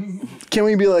 Can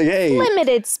we be like, hey,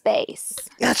 Limited space.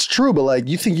 that's true, but like,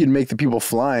 you think you'd make the people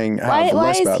flying have Why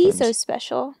less is he bathrooms? so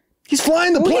special? He's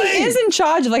flying the Well, plane. he is in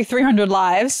charge of like 300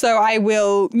 lives, so I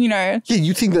will, you know, Yeah,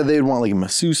 you think that they'd want like a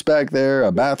masseuse back there,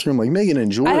 a bathroom, like make it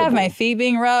enjoyable. I'd have my feet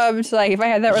being rubbed. Like if I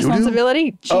had that You do?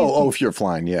 responsibility, geez, Oh, if you're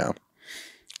flying, yeah.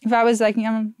 if I was like, you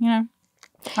know,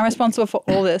 I'm responsible for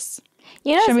all this.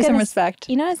 You know, Show me some respect.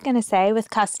 You know what I was gonna say with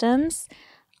customs.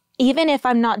 Even if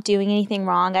I'm not doing anything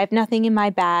wrong, I have nothing in my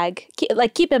bag.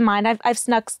 Keep in mind, I've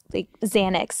snuck like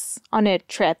Xanax on a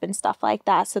trip and stuff like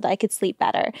that so that I could sleep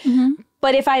better.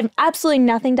 But if I have absolutely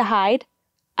nothing to hide,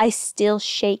 I still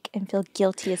shake and feel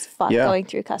guilty as fuck Yeah. going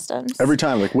through customs. Every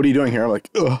time, like, what are you doing here? I'm like,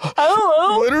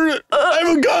 I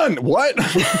have a gun. What?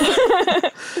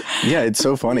 Yeah, it's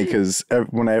so funny because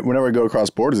whenever I go across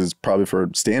borders, it's probably for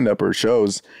stand-up or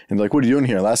shows. And like, what are you doing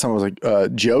here? Last time I was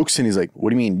like, jokes. And he's like,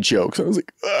 what do you mean jokes? I was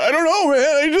like, I don't know,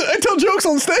 man. I tell jokes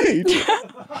on stage.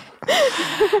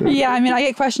 Yeah, I mean, I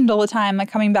get questioned all the time, like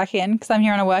coming back in because I'm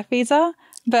here on a work visa.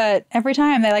 But every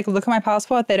time they like look at my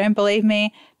passport, they don't believe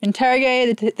me.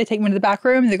 Interrogate, they take me to the back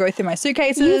room, they go through my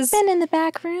suitcases. You've been in the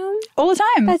back room? all the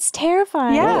time. That's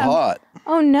terrifying. Yeah. Oh, hot.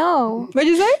 Oh no. What'd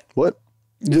you say? What?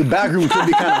 The back room could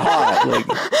be kind of hot.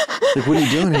 Like, what are you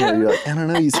doing here? You're like, I don't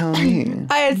know. You tell me.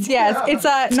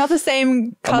 It's not the same I've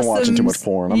been customs watching too much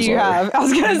porn. I'm you sorry. have. I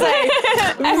was gonna say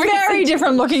very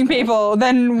different looking people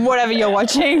than whatever you're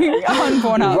watching on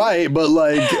Pornhub. Right, but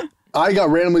like I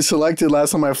got randomly selected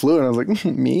last time I flew, and I was like,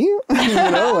 me? You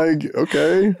know, like,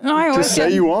 okay. No, I always Just say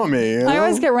get- you want me. You I know?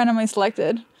 always get randomly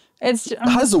selected. It's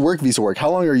How does the work visa work? How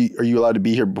long are you allowed to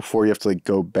be here before you have to like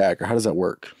go back, or how does that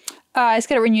work? I just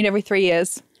get it renewed every 3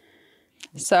 years.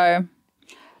 So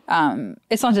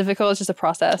it's not difficult. It's just a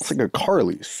process. It's like a car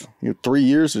lease. You have 3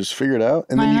 years to just figure it out,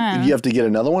 and then you have to get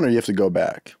another one, or you have to go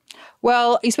back.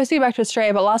 Well, you're supposed to go back to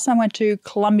Australia, but last time I went to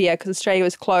Colombia because Australia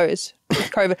was closed with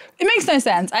COVID. It makes no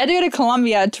sense. I had to go to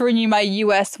Colombia to renew my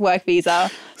US work visa.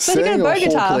 So I had to Saying go a to whole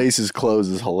Bogota. place is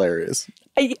closed is hilarious.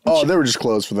 I- Oh, they were just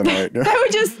closed for the night. They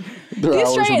were just Their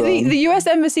hours were done. the US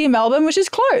embassy in Melbourne was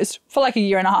just closed for like a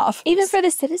year and a half. Even for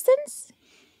the citizens?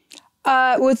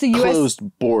 Was the US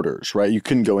Closed borders, right? You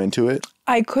couldn't go into it.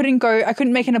 I couldn't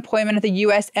make an appointment at the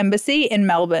US embassy in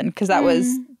Melbourne because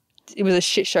it was a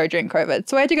shit show during COVID.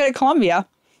 So I had to go to Colombia,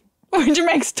 which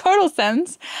makes total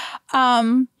sense.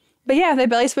 But yeah, they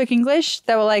barely spoke English.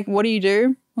 They were like, "What do you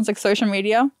do?" I was like, "Social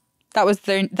media." That was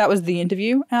the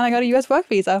interview, and I got a US work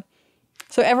visa.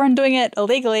 So everyone doing it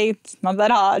illegally, it's not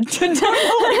that hard to do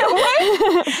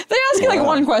it illegally. They ask you like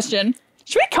one question.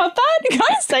 Should we cut that? Can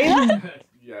I say that?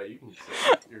 Yeah, you can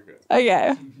say it. You're good.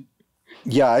 Okay.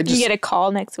 Yeah, I You just get a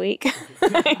call next week.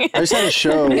 I just had a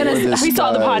show where this We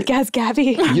saw the guy- podcast, Gabby.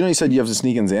 You know, you said you have to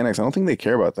sneak in Xanax. I don't think they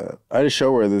care about that. I had a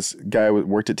show where this guy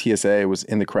worked at TSA, was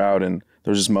in the crowd, and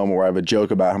there was this moment where I have a joke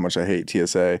about how much I hate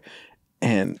TSA,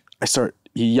 and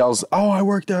he yells, "Oh, I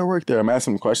work there, I work there." I'm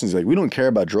asking him questions. He's like, "We don't care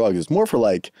about drugs. It's more for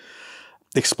like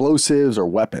explosives or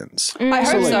weapons." I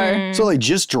hope so. So like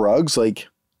just drugs, like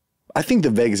I think the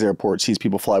Vegas airport sees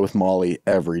people fly with Molly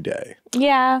every day.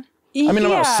 Yeah. I mean,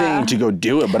 I'm not saying to go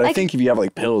do it, but I think if you have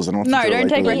like pills, I don't think No, they're, don't like,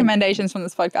 take really- recommendations from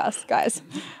this podcast, guys.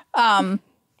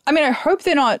 I mean, I hope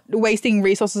they're not wasting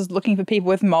resources looking for people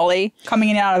with Molly coming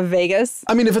in and out of Vegas.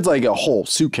 I mean, if it's like a whole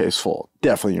suitcase full,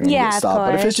 definitely you're gonna Yeah, get of stopped.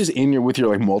 But if course. it's just in your with your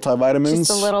like multivitamins, Just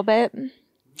a little bit.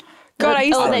 God, I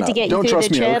used a to. little I bit don't to know. get you Don't through trust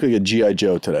the me. I look trip. like a GI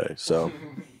Joe today. So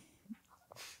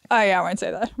Oh yeah, I won't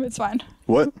say that. It's fine.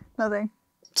 what? Nothing.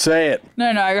 Say it. No,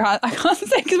 I can't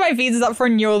say because my visa's up for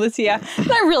renewal this year. And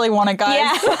I really want it, guys.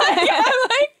 Yeah.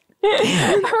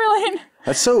 I really.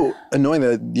 That's so annoying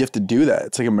that you have to do that.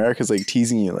 It's like America's like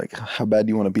teasing you, like, how bad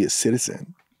do you want to be a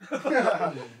citizen?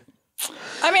 I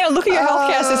mean, look at your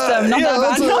healthcare system. Not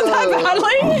that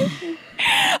badly.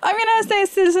 I'm gonna stay a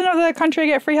citizen of the country,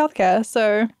 get free healthcare.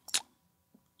 So,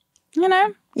 you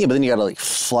know. Yeah, but then you gotta like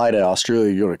fly to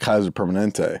Australia, go to Kaiser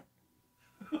Permanente.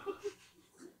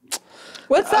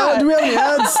 What's that? Do we have any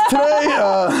ads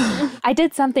today? I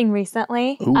did something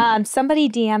recently. Somebody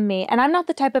DM'd me, and I'm not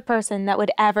the type of person that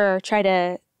would ever try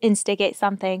to instigate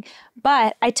something,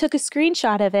 but I took a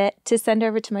screenshot of it to send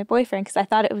over to my boyfriend because I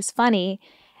thought it was funny.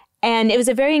 And it was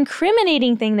a very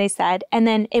incriminating thing they said. And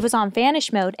then it was on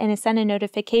vanish mode and it sent a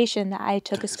notification that I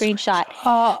took a screenshot.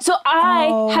 So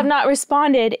I have not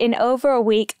responded in over a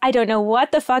week. I don't know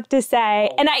what the fuck to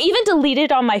say. And I even deleted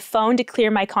it on my phone to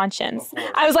clear my conscience.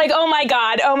 I was like, oh my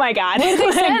God. What did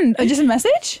they send? Just a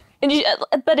message?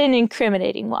 But an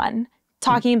incriminating one.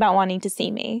 Talking about wanting to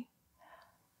see me.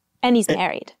 And he's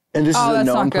married. And this is a that's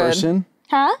known not good. person?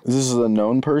 Huh? This is a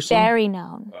known person? Very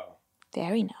known.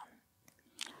 Very known.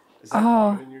 Is that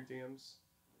common in your DMs?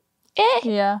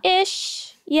 Yeah.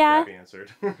 Ish. Yeah. Gabby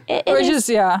answered. It Or is. just,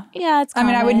 yeah. Yeah, it's I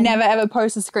mean, I would common. never ever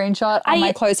post a screenshot on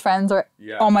my close friends or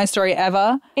on my story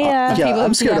ever. Yeah. Yeah, people I'm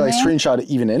who scared to DM like me. screenshot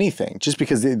even anything just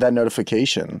because that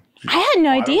notification. I had no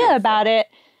idea about it.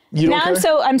 You don't Now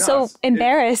care? I'm so it's-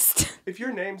 embarrassed. If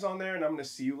your name's on there and I'm gonna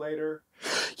see you later,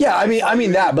 Yeah, I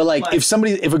mean that, but like if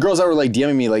a girl's ever like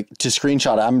DMing me like to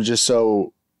screenshot, I'm just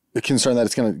so concerned that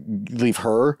it's gonna leave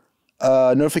her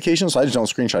notification, so I just don't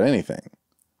screenshot anything.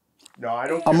 no, I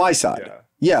don't. On care. my side.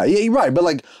 Yeah, you're right. But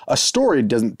like a story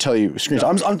doesn't tell you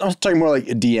screenshot. I'm talking more like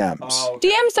DMs. Oh, okay.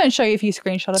 DMs don't show you if you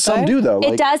screenshot it, Some though. do though. It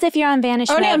Like, does if you're on vanish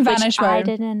Only mode, on which vanish I mode.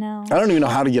 didn't know. I don't even know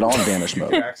how to get on vanish You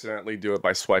mode. accidentally do it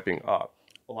by swiping up.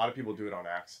 A lot of people do it on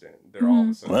accident. They're all of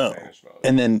a sudden Well, in vanish mode.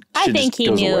 and then I shit think just he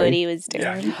goes knew away. what he was doing.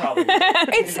 Yeah, you probably.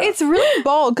 It's really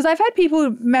bold because I've had people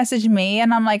message me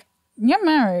and I'm like, you're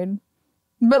married.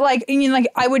 But like, I mean, like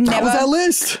I would That never. was that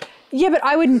list. Yeah, but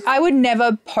I would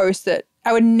never post it.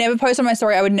 I would never post on my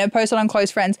story. I would never post it on close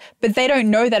friends. But they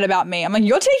don't know that about me. I'm like,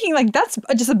 you're taking like that's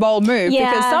just a bold move Yeah.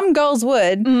 because some girls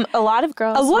would. A lot of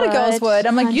girls A lot of girls would.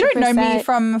 I'm like, you don't know me 100%.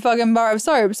 from a fucking bar of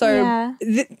soap. So Yeah.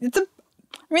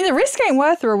 I mean, the risk ain't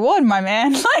worth the reward, my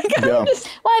man. Like, I'm Yeah. just,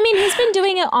 Well, I mean, he's been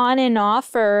doing it on and off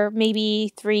for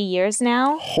maybe 3 years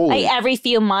now. Holy. Like every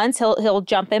few months, he'll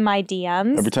jump in my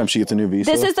DMs. Every time she gets a new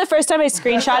visa. This is the first time I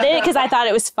screenshot it because I thought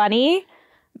it was funny.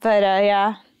 But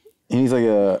yeah, And he's like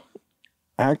a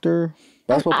actor,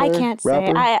 basketball I player, can't rapper.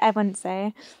 say. I wouldn't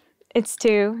say. It's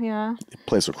too, yeah.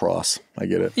 Plays lacrosse. I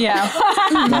get it. yeah,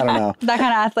 I don't know. that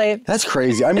kind of athlete. That's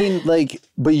crazy. I mean, like,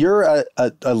 but you're at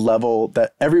a level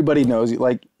that everybody knows you.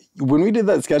 Like, when we did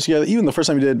that sketch together, even the first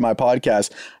time we did my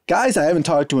podcast, guys I haven't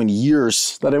talked to in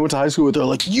years that I went to high school with, they're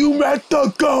like, you met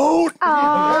the GOAT!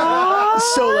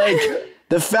 So, like,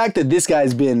 the fact that this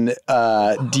guy's been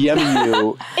DMing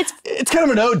you, it's kind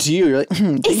of an ode to you. You're like,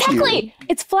 thank you. Exactly.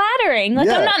 It's flattering. Like,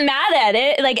 Yeah. I'm not mad at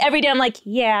it. Like, every day I'm like,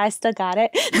 yeah, I still got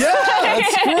it. Yeah,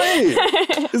 that's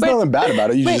great. There's nothing bad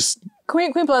about it. You just,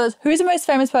 Queen Brothers. Who's the most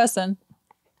famous person?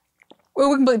 Well,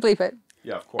 we can bleep it.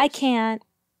 Yeah, of course. I can't.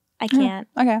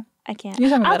 Okay. I can't. You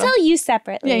tell me I'll later. tell you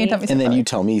separately. Yeah, you can tell me. and then separately. you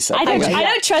tell me I something. don't. I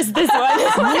don't trust this one.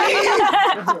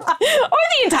 Or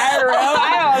the entire room.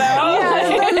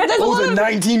 I don't know. Oh, the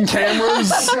 19 cameras.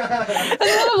 There's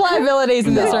a lot of liabilities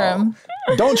in this room.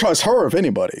 Don't trust her, if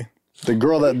anybody. The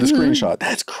girl that the screenshot.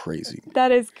 That's crazy.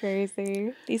 That is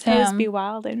crazy. These hoes Damn. be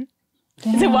wildin'.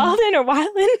 Is it wildin' or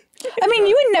wildin'? I mean,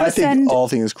 you would never I think send. all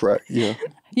things correct. Yeah.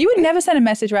 You would never send a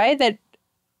message, right? That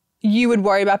you would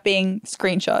worry about being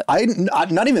screenshot. I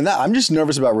not even that. I'm just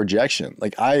nervous about rejection.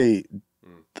 Like I'm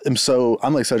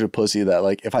like such a pussy that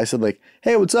like if I said like,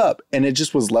 hey, what's up? And it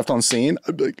just was left on scene,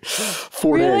 I'd be like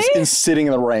 4 days Really? and sitting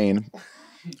in the rain.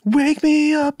 Wake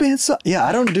me up inside. Yeah,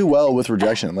 I don't do well with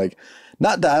rejection. Like,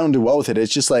 not that I don't do well with it.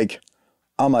 It's just like,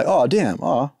 I'm like, oh, damn.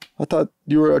 Oh, I thought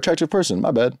you were an attractive person. My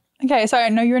bad. Okay, so I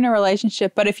know you're in a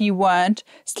relationship, but if you weren't,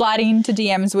 sliding into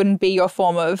DMs wouldn't be your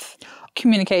form of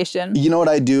communication. You know what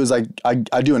I do is I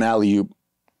do an alley-oop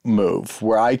move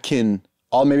where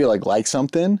I'll maybe like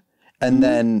something. And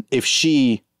then if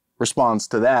she responds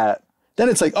to that, then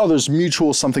it's like, oh, there's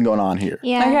mutual something going on here.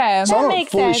 Yeah. Okay. So I That don't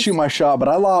makes fully sense. shoot my shot, but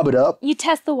I lob it up. You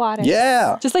test the water.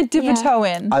 Yeah. Just like dip a toe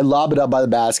in. I lob it up by the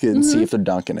basket and see if they're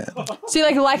dunking it. So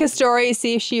you like a story,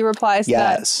 see if she replies to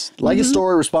that. Yes. Like a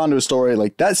story, respond to a story.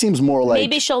 Like that seems more like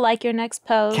Maybe she'll like your next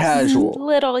post. casual.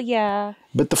 Little, yeah.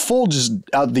 But the full just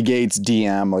out the gates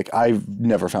DM, like I've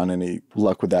never found any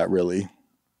luck with that really.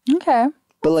 Okay.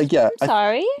 But like, yeah.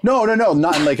 Sorry. No,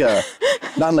 not in like a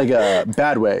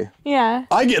bad way. Yeah.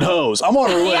 I get hoes. I'm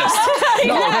on her list.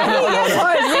 No.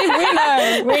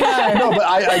 we know. No, but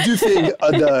I do think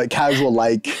the casual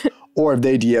like, or if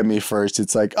they DM me first,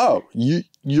 it's like, oh,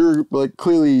 you're like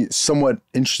clearly somewhat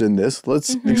interested in this.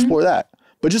 Let's explore that.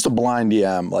 But just a blind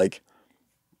DM, like,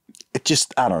 it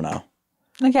just, I don't know.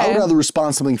 Okay. I would rather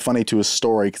respond something funny to a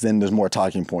story because then there's more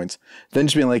talking points than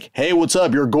just being like, hey, what's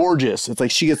up? You're gorgeous. It's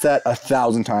like she gets that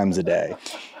 1,000 times a day.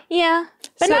 Yeah.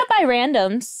 But So- not by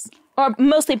randoms. Or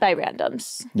mostly by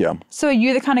randoms. Yeah. So are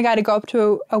you the kind of guy to go up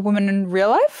to a woman in real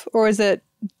life? Or is it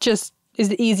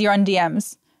easier on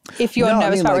DMs? if you're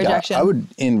nervous about rejection? I would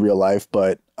in real life,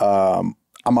 but I'm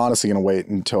honestly going to wait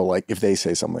until like if they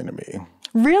say something to me.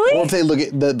 Really? Or if they look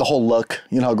at the whole look,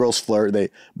 you know how girls flirt, they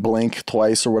blink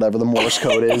twice or whatever the Morse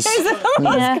code is.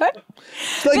 Yeah.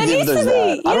 Like, if there's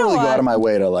that. I don't really go out of my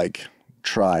way to like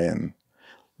try and.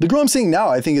 The girl I'm seeing now,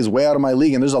 I think, is way out of my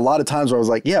league. And there's a lot of times where I was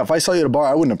like, yeah, if I saw you at a bar,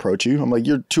 I wouldn't approach you. I'm like,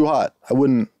 you're too hot. I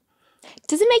wouldn't.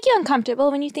 Does it make you uncomfortable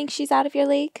when you think she's out of your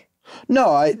league?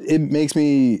 No, it makes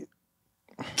me.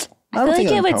 I feel like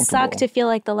it would suck to feel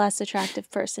like the less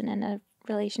attractive person in a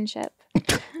relationship.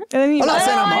 I'm not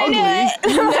saying I'm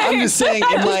ugly. I'm just saying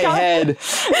in my head,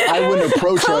 I wouldn't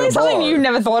approach her at a bar. Something you've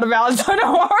never thought about, so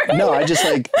don't worry. No,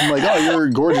 I'm like, oh, you're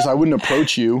gorgeous. I wouldn't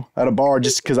approach you at a bar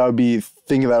just because I would be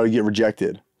thinking that I would get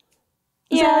rejected.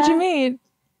 Yeah. So how'd you meet?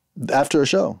 After a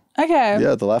show. Okay.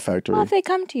 Yeah, at the Laugh Factory. Well, if they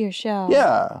come to your show.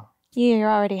 Yeah.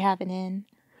 You're already having in.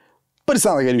 But it's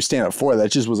not like I do stand up for that.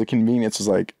 It just was a convenience. It was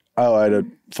like, oh, I had a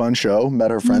fun show,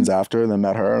 met her friends after, then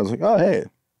met her. I was like, oh, hey,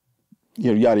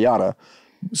 you know, yada, yada.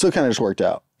 So it kind of just worked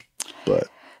out. But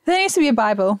there needs to be a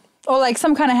Bible or like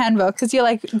some kind of handbook because you're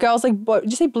like, girls like, what,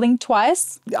 did you say blink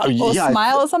twice? Or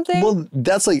smile or something? Well,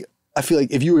 that's like, I feel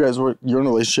like if you guys you're in a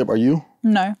relationship, are you?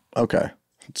 No. Okay.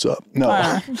 What's up?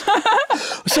 No.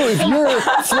 So if you're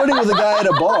flirting with a guy at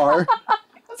a bar,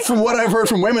 from what I've heard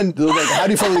from women, they're like, how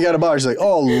do you flirt with a guy at a bar? She's like,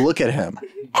 oh, look at him.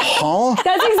 Huh?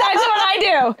 That's exactly what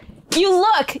I do. You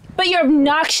look, but you're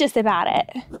obnoxious about it.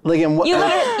 Like in what?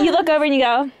 You look over and you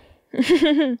go.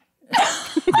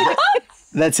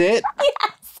 That's it?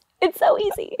 Yes. It's so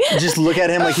easy. Just look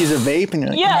at him like he's a vape and you're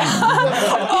like,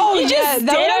 Yeah. Oh, you just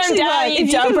stare him down.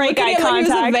 You don't break eye contact.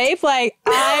 Like he was a vape, like,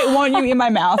 I want you in my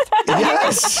mouth.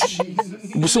 Yes.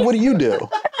 So what do you do?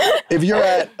 If you're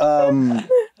at,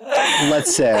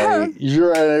 let's say,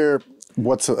 you're at,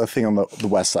 what's a thing on the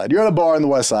west side? You're at a bar on the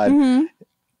west side and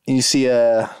you see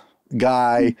a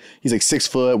guy, he's like 6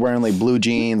 foot, wearing like blue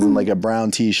jeans and like a brown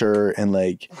t-shirt and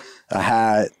like a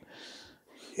hat.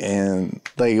 And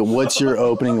like, what's your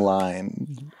opening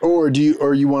line? Or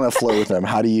you want to flirt with them?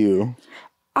 How do you?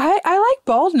 I like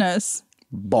boldness.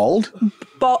 Bald?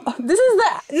 This is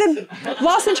the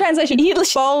lost in translation.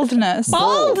 Boldness.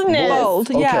 Boldness. Bold.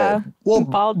 Yeah. Okay. Well,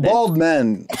 bald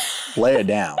men lay it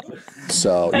down.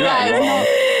 So you're not wrong.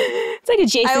 It's like a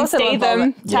Jason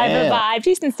Statham type of vibe.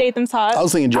 Jason Statham's hot. I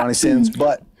was thinking Johnny Sins,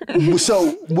 but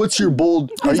so what's your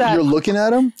bold? You're looking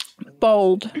at him?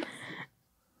 Bold.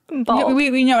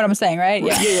 We know what I'm saying, right?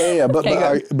 Yeah.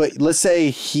 But let's say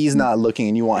he's not looking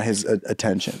and you want his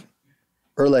attention,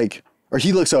 or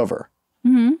he looks over.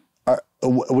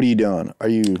 What are you doing? Are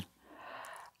you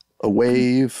a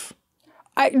wave?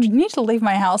 I need to leave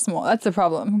my house more. That's the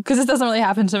problem because it doesn't really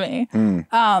happen to me.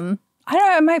 I don't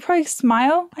know. I might probably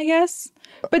smile, I guess.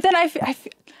 But then I'm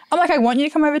like, I want you to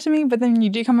come over to me. But then you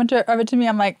do come over to me.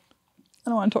 I'm like, I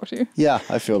don't want to talk to you. Yeah,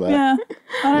 I feel that. Yeah.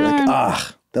 I don't know. Like,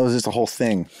 that was just a whole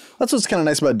thing. That's what's kind of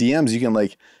nice about DMs. You can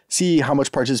like see how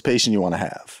much participation you want to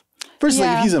have. Versus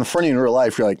like if he's in front of you in real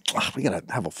life, you're like, we gotta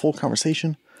have a full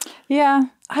conversation. Yeah,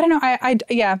 I don't know.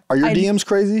 Yeah. Are your DMs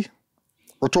crazy?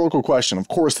 Rhetorical question. Of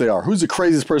course they are. Who's the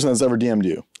craziest person that's ever DM'd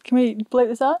you? Can we bleep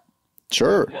this out?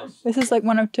 Sure. This is like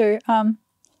one of two.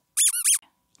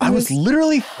 I was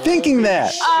literally thinking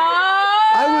that.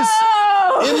 I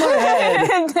was in my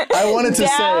head. I wanted to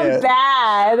say it.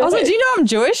 Bad. I was like, do you know I'm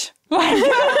Jewish? Oh,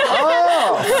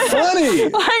 funny.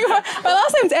 Like, my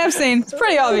last name's Epstein. It's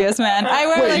pretty obvious, man.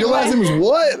 Wait, your last name is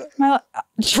what?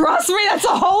 Trust me, that's the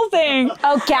whole thing.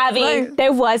 Oh, Gabby,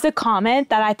 there was a comment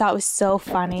that I thought was so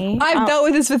funny. I've dealt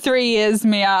with this for 3 years,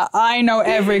 Mia. I know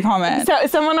every comment. So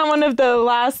someone on one of the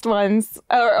last ones,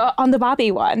 or on the Bobby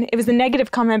one, it was a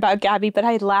negative comment about Gabby, but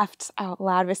I laughed out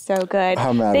loud. It was so good.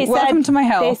 How mad? Welcome to my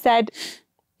hell. They said,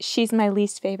 she's my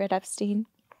least favorite Epstein.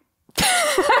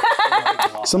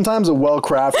 Sometimes a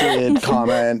well-crafted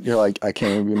comment, you're like, I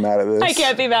can't even be mad at this. I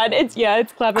can't be mad. It's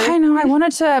clever. I know. I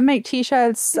wanted to make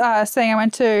t-shirts saying I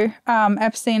went to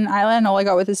Epstein Island. All I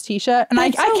got with this t-shirt, and I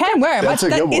can wear them. That's a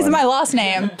good one. That is my last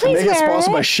name. Please Make it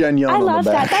sponsored by Shen Young. I love on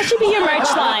the that. back. That should be your merch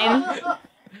line.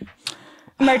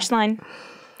 Merch line.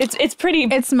 It's pretty.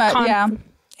 It's yeah.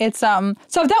 It's so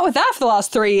I've dealt with that for the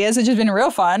last 3 years, which has been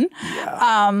real fun.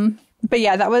 Yeah. But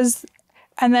yeah, that was.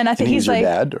 And then I think he's your like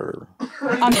dad or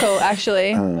uncle,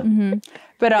 actually.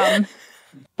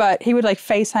 But he would like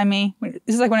FaceTime me.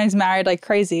 This is like when he's married, like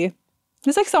crazy.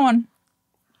 It's like someone.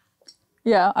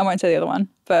 Yeah, I won't say the other one,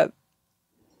 but.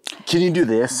 Can you do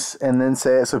this and then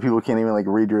say it so people can't even like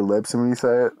read your lips when you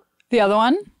say it? The other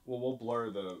one? Well, we'll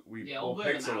blur we'll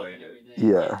pixelate it.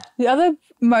 Yeah. The other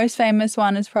most famous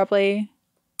one is probably.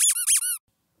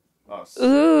 Us.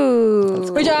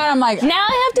 Ooh. Which I'm like. Now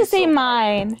I have to say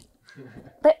mine.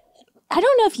 But I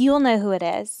don't know if you'll know who it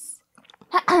is.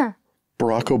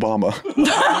 Barack Obama.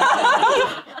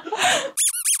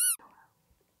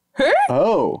 Who?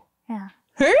 Oh. Yeah.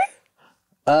 Who?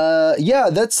 Yeah,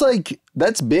 that's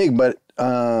big, but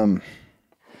I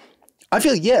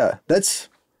feel that's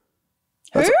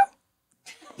Who?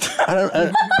 I don't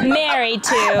Married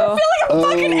to.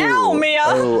 Fucking owl, Mia.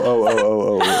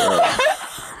 Oh.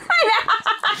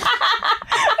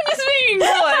 I'm just being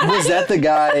ignored. Was that the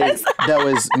guy that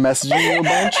was messaging you a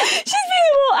bunch? She's being a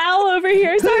little owl over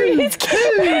here. Sorry, it's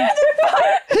cute.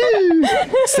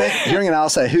 Hearing an owl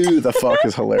say "who the fuck"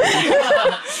 is hilarious.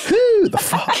 Who the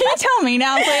fuck? Can you tell me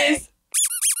now, please?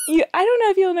 I don't know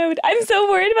if you'll know. I'm so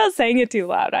worried about saying it too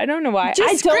loud. I don't know why. Just I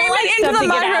don't scream like it into stuff the to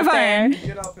get out there. microphone.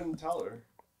 Get up and tell her.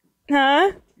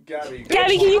 Huh? Gabby.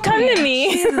 Gabby, can you come to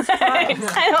me?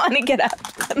 I don't want to get up.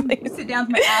 Sit down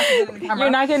with my ass in the camera. You're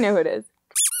not gonna know who it is.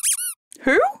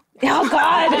 Who? Oh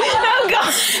God! Oh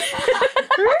God!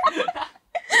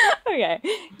 Okay.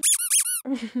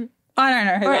 I don't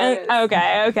know who that is.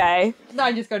 Okay. No,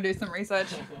 I just gotta do some research.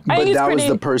 I But think it's that was pretty-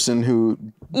 the person who.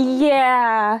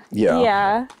 Yeah.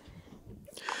 Yeah. What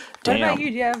Damn. about you?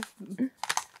 Do you have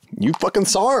You fucking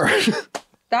saw her.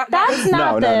 That's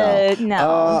not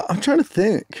no. I'm trying to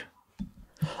think.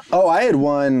 Oh, I had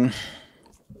one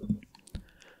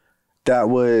that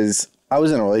was. I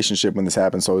was in a relationship when this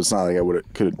happened, so it's not like I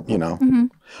could,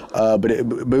 but it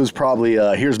was probably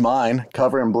here's mine,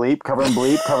 cover and bleep.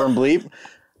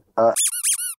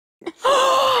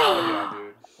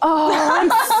 Oh,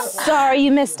 I'm sorry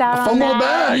you missed out on Fumbled a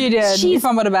that. bag. You did. You She's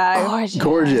fumbled a bag.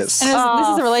 Gorgeous. And this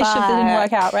is a relationship that didn't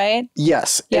fuck. work out, right?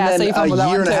 Yes. Yeah, And so you then fumbled a that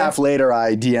year one and a too. half later,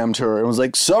 I DM'd her and was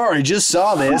like, sorry, just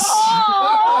saw this.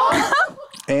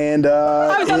 And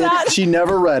she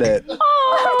never read it. I've done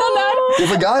that.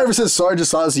 If a guy ever says, sorry,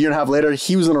 just saw this a year and a half later,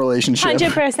 he was in a relationship.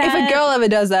 100%. If a girl ever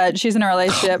does that, she's in a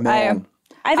relationship. Man.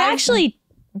 I've actually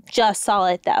just saw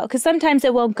it though, because sometimes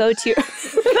it won't go to your.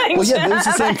 Well, yeah, it was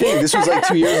the same thing. This was like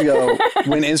 2 years ago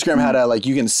when Instagram had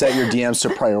you can set your DMs to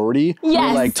priority.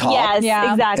 Yes. Or like top. Yes.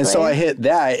 Yeah. Exactly. And so I hit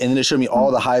that, and then it showed me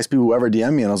all the highest people who ever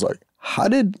DM'd me, and I was like, I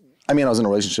was in a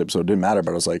relationship, so it didn't matter,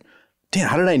 but I was like, damn,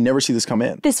 how did I never see this come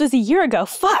in? This was a year ago.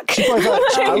 Fuck. I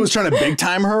thought I was trying to big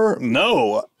time her?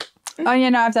 No. Oh, yeah,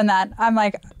 no, I've done that. I'm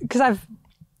like, because I've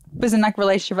was in like a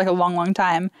relationship for like a long, long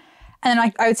time. And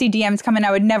then I would see DMs come in, I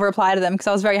would never reply to them because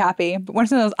I was very happy. But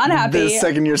once I was unhappy, The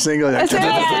second you're single, you're like,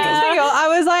 I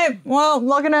was like, well, I'm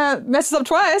not gonna mess this up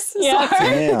twice. Yeah. So,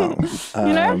 damn.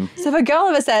 you know? So if a girl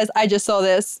ever says, I just saw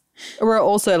this, we're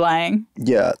also lying.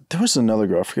 Yeah, there was another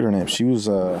girl. I forget her name. She was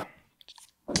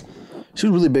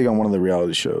really big on one of the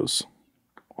reality shows.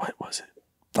 What was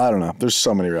it? I don't know. There's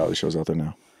so many reality shows out there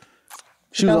now.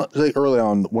 She was like early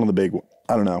on one of the big.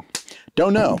 I don't know.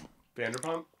 Don't know.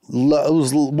 Vanderpump? It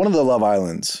was one of the Love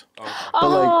Islands, but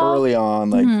like early on,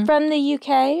 like From the UK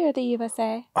or the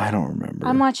USA? I don't remember.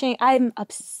 I'm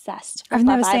obsessed with I've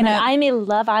never Love seen Island. it. I'm a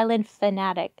Love Island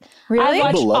fanatic. Really? I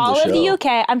watched People love all the of the show.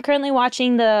 UK. I'm currently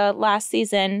watching the last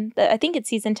season. I think it's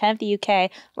season 10 of the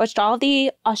UK. Watched all of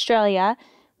the Australia,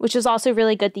 which was also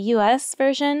really good. The US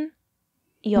version,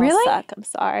 you all Really? suck. I'm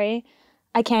sorry.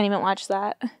 I can't even watch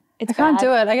that. It's I can't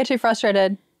do it. I get too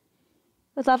frustrated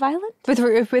With Love Island?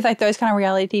 with like those kind of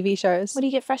reality TV shows. What do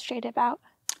you get frustrated about?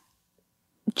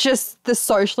 Just the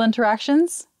social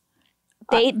interactions.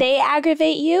 They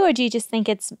aggravate you, or do you just think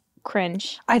it's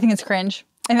cringe? I think it's cringe.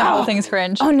 I think the whole thing is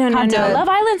cringe. Oh no. Can't do it. Love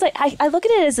Island's like I look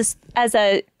at it as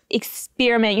a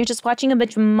experiment. You're just watching a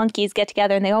bunch of monkeys get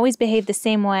together, and they always behave the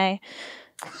same way.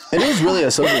 It is really a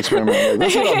social experiment. Like,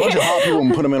 let's get a bunch of hot people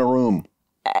and put them in a room.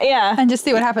 Yeah, And just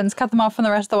see what happens. Cut them off from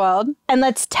the rest of the world. and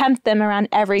let's tempt them around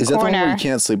every Is that the one corner. where you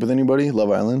can't sleep with anybody?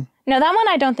 Love Island. No, that one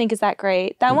I don't think is that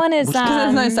great. That one is Because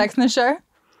there's no sex in the show.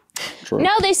 True. no,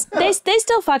 they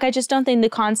still fuck. I just don't think the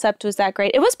concept was that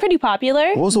great. It was pretty popular.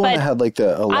 What was the one but that had like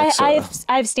the Alexa? I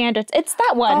have standards. It's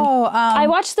that one. Oh, I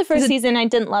watched the first season. I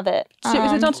didn't love it. is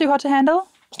it not too hot to handle?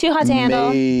 Too hot to handle.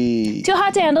 May- Too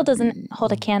hot to handle doesn't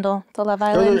hold a candle to Love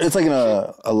Island. It's like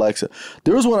an Alexa.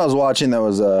 There was one I was watching that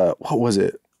was what was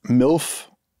it? MILF?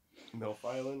 MILF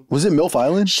Island? Was it MILF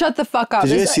Island? Shut the fuck up.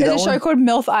 Did you There's guys see that a show one? called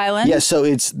MILF Island. Yeah, so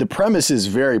the premise is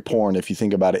very porn if you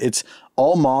think about it. It's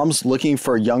all moms looking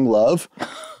for young love,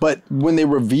 but when they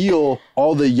reveal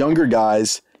all the younger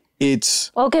guys,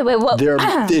 it's Okay, wait, what?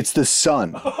 it's the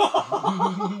son.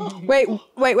 Wait.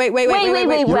 Wait, You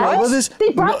know what? about this? They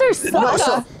brought their son.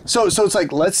 No, so it's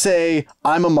like, let's say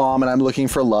I'm a mom and I'm looking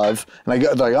for love, and I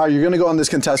go like, oh, you're gonna go on this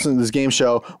this game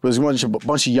show where there's a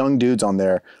bunch of young dudes on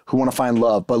there who want to find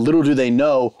love, but little do they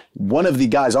know one of the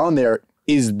guys on there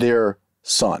is their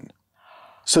son.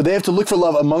 So they have to look for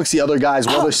love amongst the other guys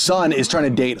while their son is trying to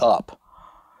date up.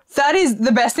 That is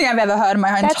the best thing I've ever heard in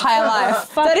my entire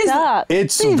life. That is up.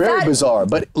 It's very bizarre,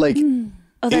 but like,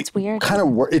 Oh, that's weird. Kind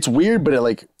of, it's weird, but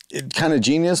it kind of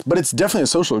genius. But it's definitely a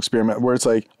social experiment where it's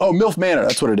like, oh, MILF Manor.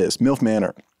 That's what it is, MILF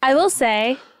Manor. I will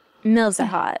say, MILFs are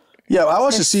hot. Yeah, I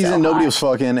watched the season. so Nobody hot. was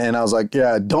fucking, and I was like,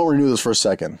 yeah, don't renew this for a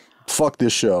second. Fuck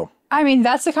this show. I mean,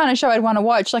 that's the kind of show I'd want to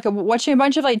watch. Like watching a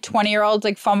bunch of like 20-year-olds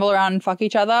like fumble around and fuck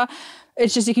each other.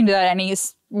 It's just you can do that any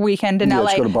weekend. And now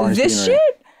let's like go to Barney's this Beanery.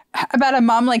 shit about a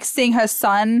mom like seeing her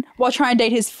son while trying to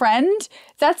date his friend.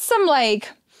 That's some like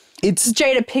It's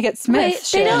Jada Pinkett Smith Wait,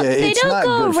 shit. they it's don't not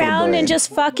go good for the around brain. and just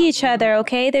fuck each other,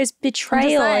 okay? There's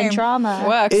betrayal and saying. drama.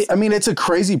 Works. I mean, it's a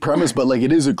crazy premise, but like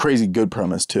it is a crazy good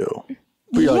premise too.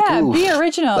 But you're yeah, like, ooh, be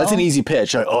original. that's an easy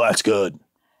pitch. Like, oh, that's good.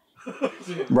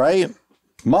 Right?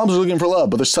 Moms are looking for love,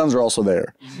 but their sons are also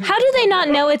there. How do they not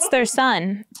know it's their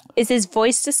son? Is his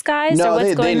voice disguised or No, what's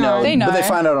they going know. on? They know. But they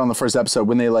find out on the first episode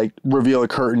when they like reveal a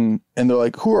curtain and they're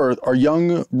like, who are our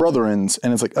young brethrens?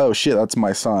 And it's like, oh shit, that's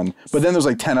my son. But then there's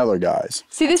like 10 other guys.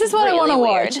 See, this is what I want to really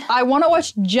watch. weird. I want to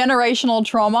watch generational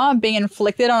trauma being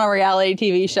inflicted on a reality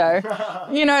TV show.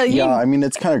 You know, Yeah, I mean,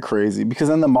 it's kind of crazy because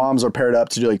then the moms are paired up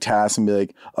to do like tasks and be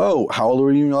like, oh, how old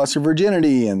were you when you lost your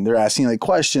virginity? And they're asking like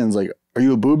questions like, are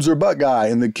you a boobs or butt guy?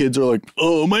 And the kids are like,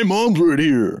 oh, my mom's right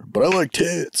here, but I like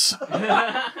tits.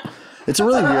 It's a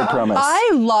really weird premise. I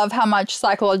love how much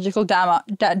psychological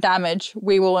damage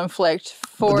we will inflict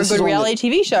for a this good is only- reality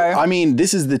TV show. I mean,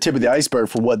 this is the tip of the iceberg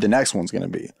for what the next one's going to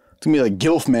be. It's going to be like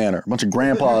Gilf Manor, a bunch of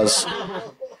grandpas.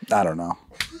 I don't know.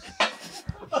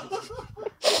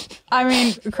 I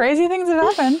mean, crazy things have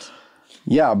happened.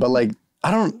 Yeah, but like,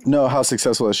 I don't know how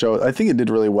successful the show is. I think it did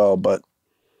really well, but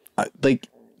like,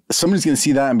 somebody's going to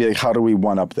see that and be like, how do we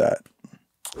one up that?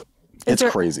 It's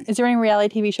crazy. Is there any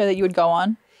reality TV show that you would go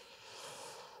on?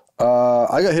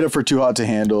 I got hit up for Too Hot to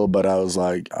Handle, but I was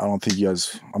like, I don't think you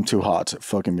guys, I'm too hot to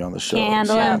fucking be on the show. Can't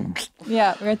So, handle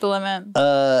Yeah, we're at the limit.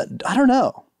 I don't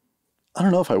know. I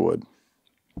don't know if I would.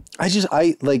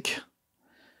 I like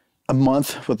a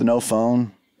month with no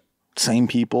phone, same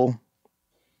people.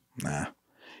 Nah.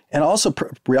 And also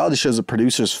reality shows, the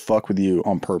producers fuck with you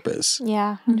on purpose.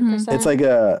 Yeah, 100%. It's like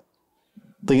a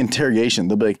interrogation.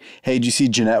 They'll be like, hey, did you see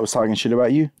Jeanette was talking shit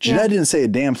about you? Jeanette didn't say a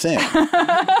damn thing.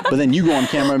 But then you go on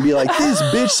camera and be like, this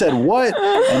bitch said what?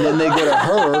 And then they go to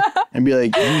her and be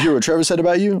like, you hear what Trevor said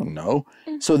about you? No.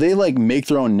 So they like make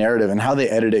their own narrative, and how they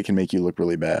edit it can make you look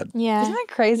really bad. Yeah. Isn't that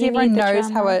crazy? You Everyone need the knows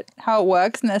drama. how it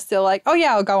works, and they're still like, oh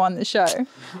yeah, I'll go on the show.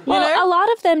 Well, a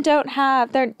lot of them don't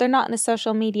have. They're not in the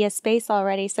social media space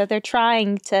already, so they're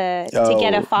trying to get blow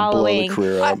a the following.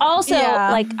 career up. Also,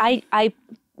 Yeah. like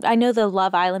I know the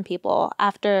Love Island people.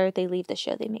 After they leave the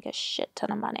show, they make a shit ton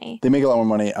of money. They make a lot more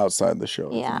money outside the show.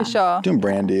 Yeah, For sure. Doing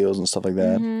brand deals and stuff like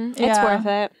that. It's Yeah. worth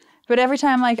it. But every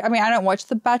time, like, I mean, I don't watch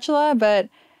The Bachelor, but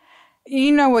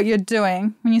you know what you're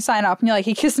doing when you sign up and you're like,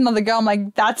 he kissed another girl. I'm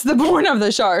like, that's the point of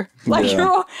the show. Like,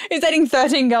 Yeah. he's dating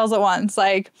 13 girls at once.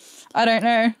 Like, I don't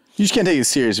know. You just can't take it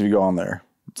serious if you go on there.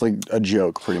 It's like a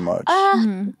joke, pretty much.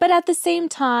 But at the same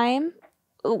time,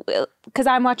 because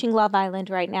I'm watching Love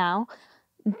Island right now,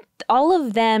 all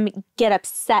of them get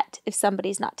upset if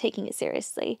somebody's not taking it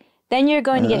seriously. Then you're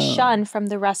going to get shunned from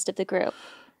the rest of the group.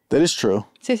 That is true.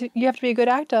 So you have to be a good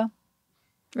actor,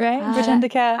 right? Pretend to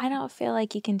care. I don't feel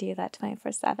like you can do that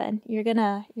 24/7. You're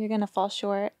gonna fall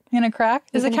short. You're gonna crack.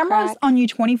 Is the gonna camera crack. on you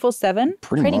 24/7?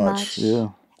 Pretty much. much. Yeah.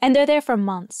 And they're there for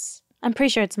months. I'm pretty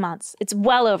sure it's months. It's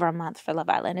well over a month for Love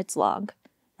Island. It's long.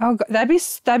 Oh, God, that'd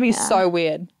be so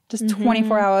weird. Just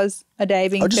 24 hours a day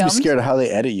being I'd just filmed. be scared of how they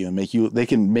edit you and they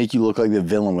can make you look like the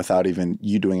villain without even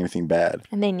you doing anything bad.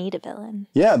 And they need a villain.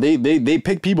 Yeah, they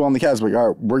pick people on the cast like,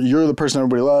 all right, you're the person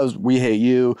everybody loves. We hate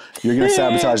you. You're gonna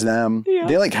sabotage them.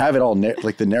 They like have it all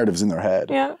like the narratives in their head.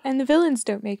 Yeah. And the villains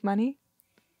don't make money.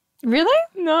 Really?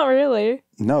 Not really.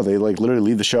 No, they like literally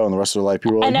leave the show and the rest of their life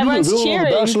people are like, And you're the everyone's villain on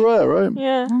The Bachelorette, right?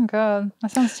 Yeah. Oh, God.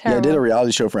 That sounds Yeah, I terrible. did a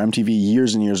reality show for MTV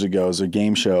years and years ago as a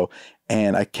game show,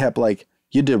 and I kept like,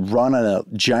 you had to run on a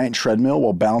giant treadmill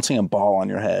while bouncing a ball on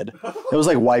your head. It was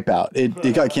like Wipeout.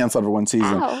 It got canceled for one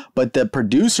season. Ow. But the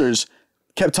producers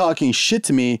kept talking shit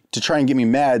to me to try and get me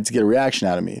mad to get a reaction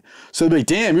out of me. So they'd be like,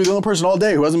 damn, you're the only person all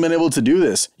day who hasn't been able to do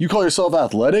this. You call yourself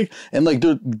athletic? And like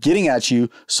they're getting at you.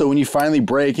 So when you finally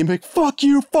break and be like, fuck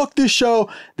you, fuck this show,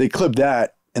 they clip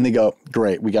that and they go,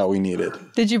 great, we got what we needed.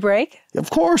 Did you break? Of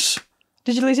course.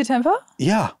 Did you lose your temper?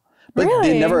 Yeah. But Really?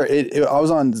 they never, I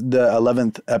was on the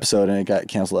 11th episode and it got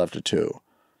canceled after 2.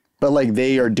 But like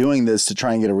they are doing this to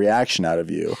try and get a reaction out of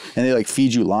you. And they like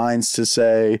feed you lines to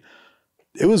say.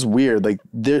 It was weird. Like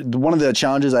one of the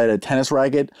challenges, I had a tennis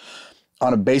racket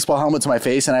on a baseball helmet to my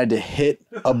face, and I had to hit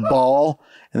a ball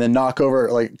and then knock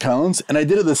over like cones. And I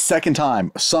did it the second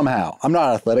time somehow. I'm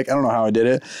not athletic. I don't know how I did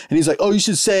it. And he's like, "Oh, you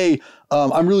should say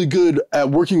I'm really good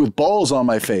at working with balls on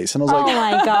my face." And I was like, "Oh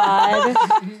my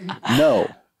God." No.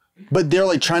 But they're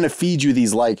like trying to feed you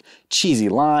these like cheesy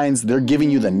lines. They're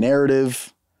giving you the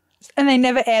narrative. And they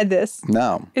never aired this.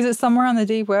 No. Is it somewhere on the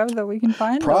deep web that we can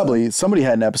find? Probably. Somebody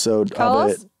had an episode of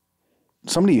it.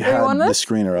 Somebody had the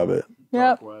screener of it.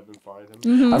 Yep. Web and find him.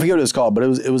 Mm-hmm. I forget what it was called, but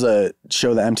it was a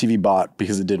show that MTV bought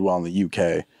because it did well in the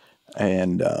UK.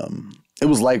 And it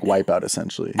was like Wipeout,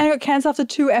 essentially. And it got canceled after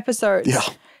 2 episodes. Yeah.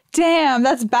 Damn,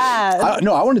 that's bad.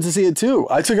 I wanted to see it too.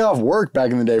 I took off work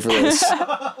back in the day for this.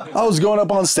 I was going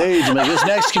up on stage and like, this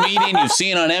next comedian you've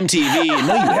seen on MTV.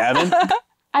 No, you haven't.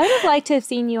 I would have liked to have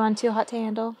seen you on Too Hot to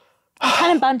Handle. I'm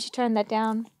kind of bummed you turned that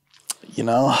down. You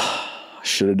know, I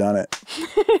should have done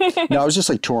it. No, I was just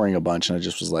like touring a bunch and I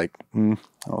just was like, I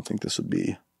don't think this would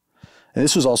be. And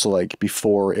this was also like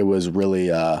before it was really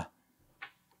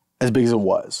as big as it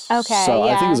was. Okay, So I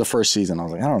yeah. think it was the first season. I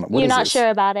was like, I don't know. What You're is not this? sure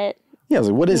about it. Yeah, I was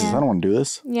like, what is this? Yeah. I don't want to do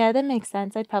this. Yeah, that makes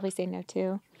sense. I'd probably say no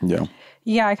too. Yeah.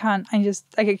 Yeah, I can't. I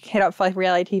get hit up for like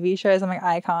reality TV shows. I'm like,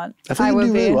 I can't. I think you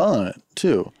do really well on it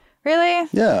too. Really?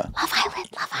 Yeah. Love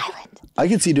Island. I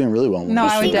could see you doing really well. No,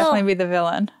 I would single. definitely be the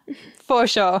villain. For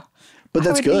sure. But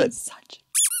that's I would be good.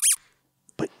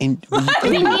 But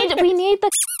We need the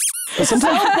but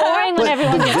sometimes boring when but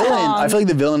everyone the gets villain, along. I feel like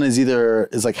the villain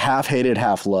is like half hated,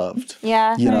 half loved.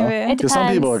 Yeah. You know, Maybe. It because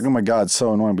some people are depends. like, oh my god, it's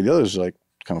so annoying, but the others are like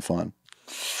kind of fun.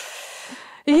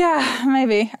 Yeah,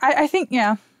 maybe. I think,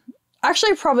 yeah.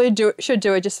 Actually, probably should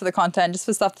do it just for the content, just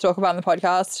for stuff to talk about in the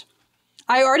podcast.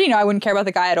 I already know I wouldn't care about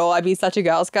the guy at all. I'd be such a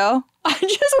girl's girl. I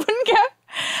just wouldn't care.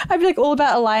 I'd be like all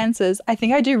about alliances. I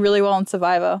think I do really well on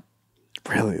Survivor.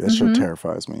 Really, that show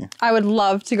terrifies me. I would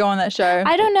love to go on that show.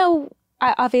 I don't know.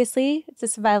 Obviously, it's a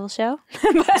survival show.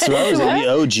 Survivor's like the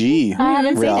OG I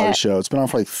haven't seen reality it. show. It's been on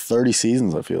for like 30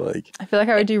 seasons, I feel like. I feel like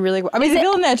I would do really well. I mean, there's a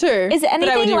villain there too. Is it but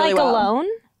I would anything do like really well. Alone?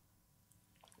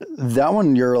 That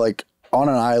one, you're like on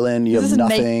an island, you have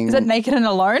nothing. Is it Naked and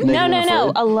Alone? Naked No. and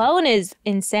Afraid? Alone is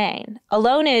insane.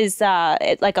 Alone is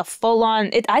like a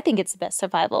full-on. I think it's the best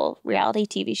survival reality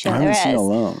TV show I there haven't seen is.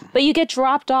 Alone. But you get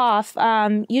dropped off.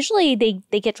 Usually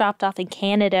they get dropped off in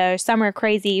Canada or somewhere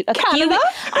crazy. Canada?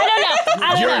 I don't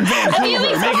know. You're in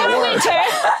Vancouver, make it work.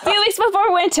 A few weeks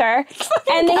before winter,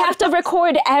 and they have to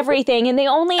record everything, and they're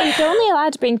only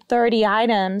allowed to bring 30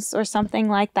 items or something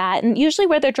like that. And usually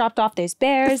where they're dropped off, there's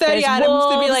bears, 30 there's items to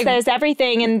be wolves, like- there's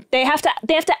everything, and they have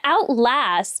to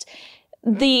outlast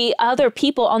the other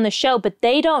people on the show, but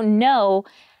they don't know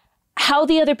how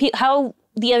the other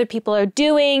people are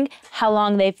doing, how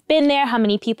long they've been there, how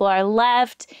many people are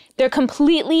left. They're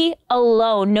completely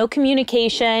alone, no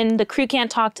communication. The crew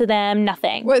can't talk to them,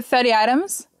 nothing. What, 30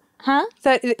 items? Huh?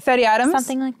 30 items?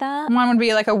 Something like that. One would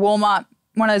be like a Walmart,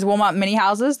 one of those Walmart mini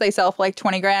houses. They sell for like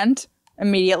 20 grand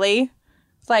immediately.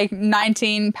 It's like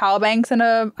 19 power banks and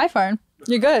an iPhone.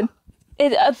 You're good.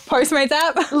 Postmates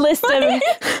app. List of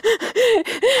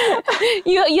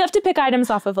you have to pick items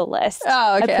off of a list.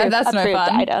 Oh, okay. That's no approved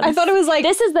fun. items. I thought it was like...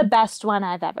 This is the best one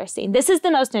I've ever seen. This is the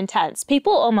most intense.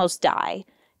 People almost die.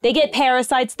 They get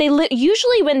parasites.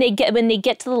 Usually when they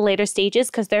get to the later stages,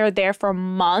 because they're there for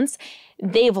months,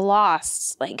 they've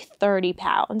lost like 30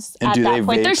 pounds And at do that they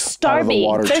point. vape They're out of the starving.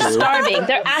 water They're too? starving.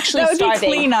 They're actually that would starving.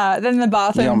 be cleaner than the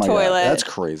bathroom Oh my toilet. God, that's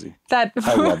crazy. That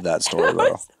I love that story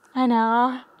though. I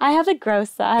know. I have a gross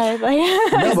side. Like,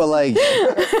 No, but like,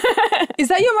 Is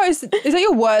that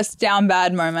your worst down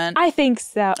bad moment? I think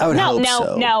so. I would no, hope no,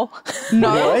 so.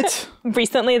 no. what?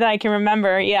 Recently that I can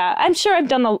remember. Yeah, I'm sure I've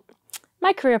done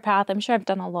my career path. I'm sure I've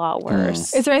done a lot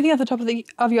worse. Is there anything off the top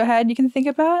of your head you can think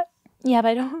about Yeah, but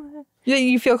I don't. that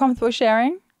you feel comfortable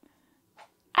sharing?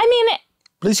 I mean,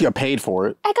 At least you got paid for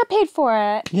it. I got paid for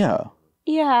it. Yeah.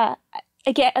 Yeah.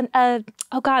 Again, oh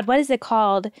God, what is it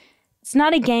called? It's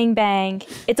not a gangbang.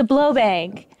 It's a blow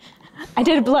bang. I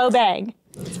did a blow bang.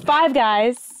 It's 5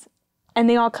 guys, and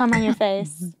they all come on your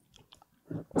face.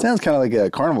 Sounds kind of like a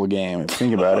carnival game if you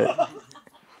think about it.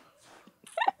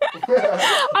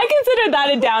 I consider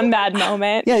that a down bad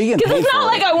moment. Yeah, you get Because paid it's not for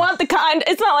like it. I want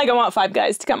it's not like I want 5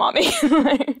 guys to come on me.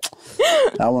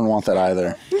 I wouldn't want that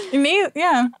either. Me?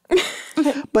 Yeah.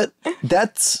 But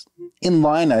that's in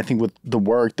line, I think, with the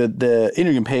work that the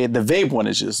interview paid. The vape one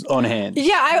is just unhinged.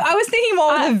 Yeah, I was thinking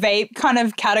more of the vape kind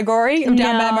of category of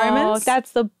down bad moments.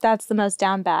 That's the most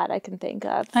down bad I can think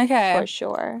of. Okay. For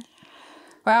sure.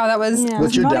 Wow, that was... Yeah.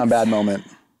 What's your down bad moment?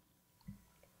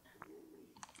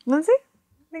 Lindsay?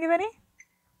 Think of any?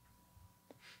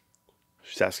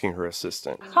 She's asking her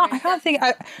assistant. I can't think...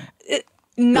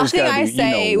 Nothing gotta I be,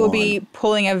 say you know, will be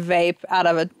pulling a vape out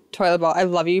of a toilet bowl. I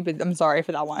love you, but I'm sorry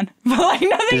for that one. But like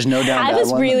nothing. There's no down I bad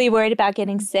was one. really worried about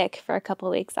getting sick for a couple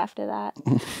of weeks after that.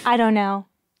 I don't know.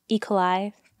 E.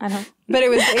 coli. I don't. But it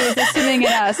was assuming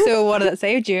in still water that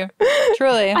saved you.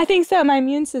 Truly. I think so. My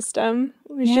immune system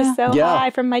was just so Yeah. high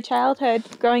from my childhood,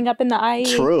 growing up in the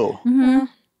IE. True. Mm-hmm.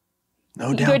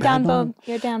 No down You're bad down, one.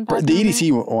 You're down. The bad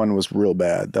EDC one was real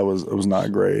bad. It was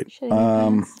not great. Should've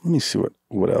been Let me see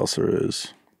what else there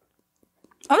is.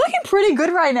 I'm looking pretty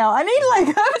good right now. I need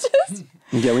like I'm just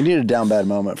Yeah, we need a down bad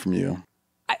moment from you.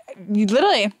 you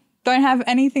literally don't have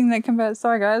anything that compares.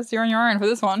 Sorry guys, you're on your own for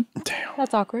this one. Damn.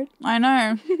 That's awkward. I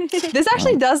know. This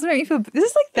actually does make me feel. This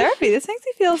is like therapy. This makes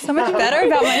me feel so much better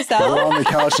about myself. We're on the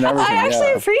couch and everything. I actually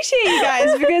yeah. appreciate you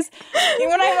guys because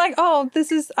when I'm like, oh,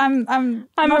 this is I'm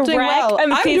not a doing wreck. well.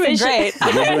 I'm a piece doing of great. shit.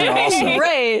 You're doing awesome.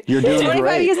 Great. You're doing 25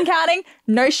 great. years and counting.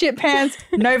 No shit pants.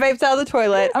 No vapes out of the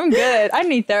toilet. I'm good. I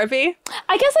need therapy.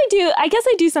 I guess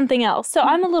I do something else. So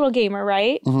I'm a little gamer,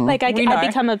 right? Like We know. I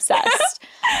become obsessed.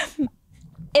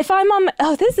 If I'm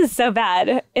on, this is so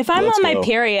bad. If I'm Let's on my go.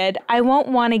 period, I won't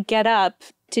want to get up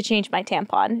to change my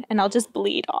tampon, and I'll just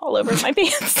bleed all over my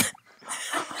pants.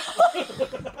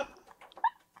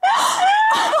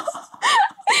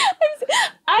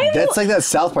 That's like that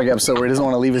South Park episode where he doesn't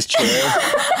want to leave his chair.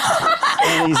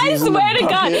 And I he's in the swear to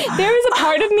God, bucket. there is a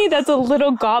part of me that's a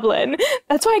little goblin.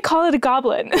 That's why I call it a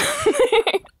goblin.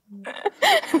 I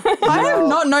have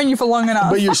not known you for long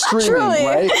enough. But you're streaming, Truly.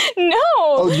 right? No,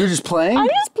 Oh, you're just playing? I'm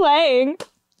just playing.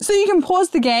 So you can pause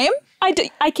the game I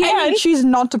and can. you choose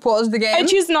not to pause the game. I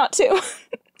choose not to.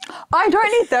 I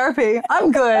don't need therapy.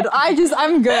 I'm good.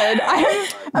 I'm good.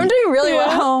 I'm doing really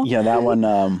well. Yeah, that one,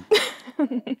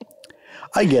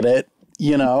 I get it,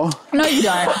 you know. No, you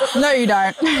don't. No, you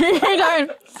don't. You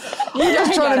don't.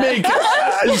 Just trying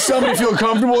to make somebody feel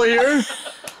comfortable here.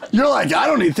 You're like, I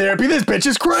don't need therapy. This bitch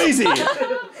is crazy.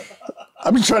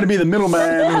 I'm just trying to be the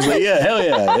middleman who's like, yeah, hell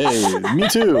yeah. Hey, me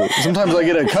too. Sometimes I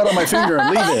get a cut on my finger and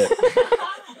leave it.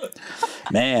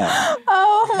 Man.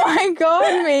 Oh my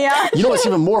God, Mia. You know what's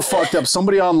even more fucked up?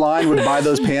 Somebody online would buy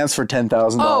those pants for $10,000.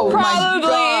 Oh, Probably.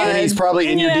 And he's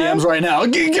probably in your Yeah. DMs right now.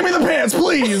 Give me the pants,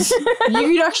 please.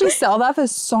 You could actually sell that for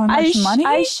so much money.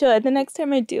 I should. The next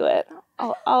time I do it,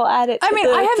 I'll add it to, I mean,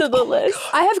 I have- to the list.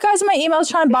 I have guys in my emails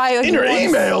trying to buy it. In your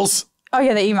emails. Oh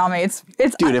yeah, they email me. It's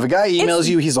Dude, if a guy emails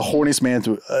you, he's the horniest man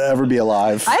to ever be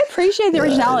alive. I appreciate the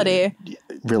originality.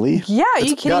 Really? Yeah, are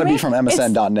you kidding gotta me? be from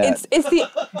MSN.net.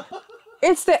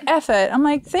 It's the effort. I'm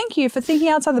like, thank you for thinking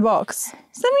outside the box.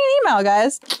 Send me an email,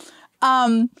 guys.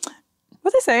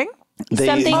 What's they saying?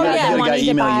 Something you that had I a guy wanted to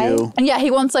email buy. you. And yeah,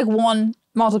 he wants like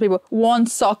multiple people, worn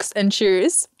socks and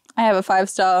shoes. I have a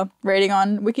 5-star rating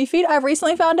on WikiFeed. I've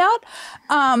recently found out.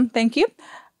 Thank you.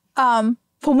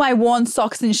 For my worn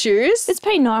socks and shoes. It's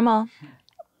pretty normal.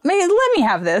 Maybe let me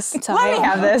have this. Let alright. me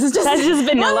have this. It's just, That's just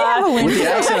let me have a vanilla. win. With the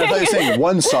accent, I thought you were saying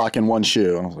one sock and one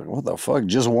shoe. And I was like, what the fuck?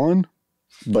 Just one?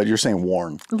 But you're saying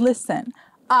worn. Listen.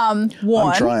 I'm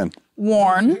trying.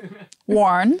 Worn.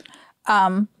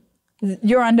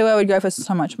 Your underwear would go for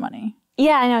so much money.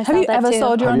 Yeah, I know. I Have you ever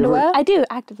sold your Have you ever- underwear? I do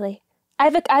actively. I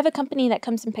have a company that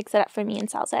comes and picks it up for me and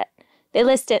sells it. They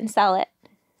list it and sell it.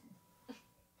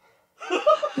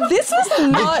 This was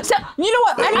not. You know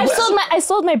what? I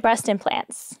sold my breast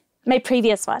implants. My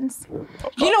previous ones.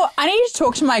 You know what? I need to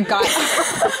talk to my guy.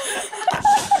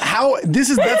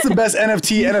 That's the best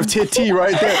NFT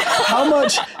right there. How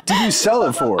much did you sell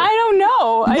it for? I don't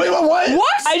know. Wait, what?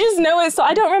 I just know it, so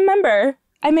I don't remember.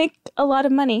 I make a lot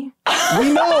of money.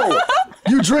 We know.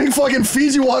 You drink fucking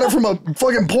Fiji water from a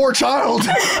fucking poor child.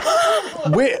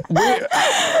 Wait.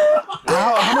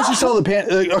 How much you sell the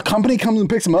pants? A company comes and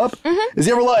picks them up? Mm-hmm. Is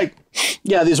he ever like,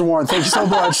 yeah, these are worn. Thank you so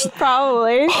much.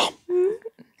 Probably.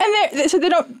 And so they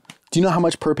don't. Do you know how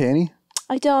much per panty?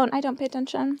 I don't pay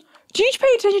attention. Do you pay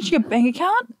attention to your bank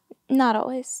account? Not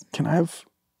always. Can I have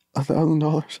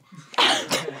 $1,000?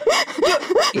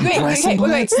 Wait.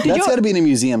 That's got to be in a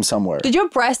museum somewhere. Did your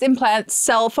breast implants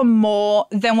sell for more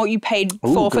than what you paid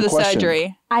for good the question.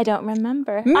 surgery? I don't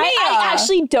remember. Mia! I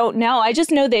actually don't know. I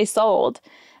just know they sold.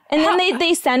 And then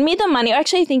they send me the money. Or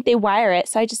actually, I think they wire it,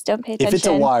 so I just don't pay attention. If it's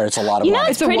a wire, it's a lot of You know,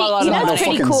 money. it's pretty, lot of you know, money. it's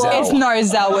pretty Fucking cool. Zelle. It's no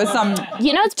Zelle with some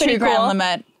You know, it's pretty $2,000 cool.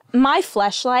 limit. My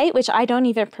Fleshlight, which I don't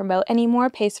even promote anymore,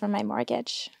 pays for my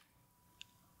mortgage.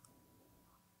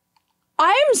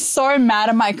 I am so mad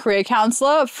at my career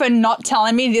counselor for not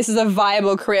telling me this is a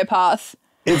viable career path.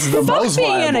 It's the Fuck most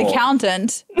being an viable.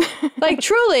 accountant. Like,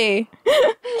 truly.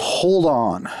 Hold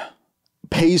on.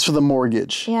 Pays for the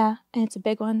mortgage. Yeah, and it's a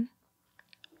big one.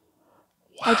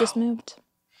 I just moved.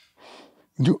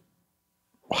 You-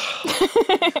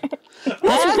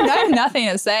 That's have nothing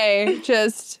to say.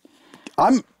 Just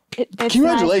It's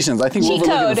Congratulations. I think we're cheat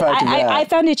overlooking code. the fact of that. I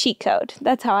found a cheat code.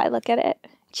 That's how I look at it.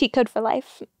 Cheat code for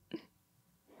life.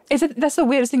 that's the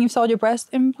weirdest thing you've sold your breast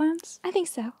implants? I think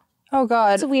so. Oh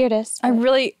God. It's the weirdest. I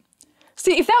really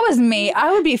see if that was me,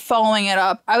 I would be following it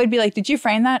up. I would be like, did you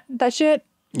frame that shit?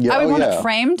 Yeah, I would want yeah. it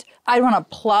framed. I'd want a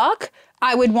plaque.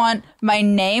 I would want my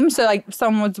name so like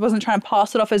someone wasn't trying to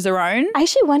pass it off as their own. I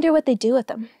actually wonder what they do with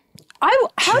them.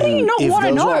 How do you not want to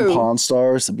If those were on know? Pawn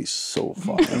Stars, it'd be so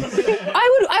fun.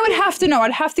 I would have to know.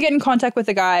 I'd have to get in contact with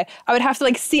the guy. I would have to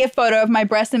like see a photo of my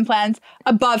breast implants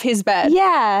above his bed.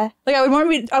 Yeah. Like I would want to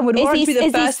be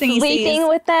the first thing he sees. Is he sleeping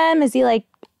with them? Is he like,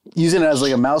 Using it as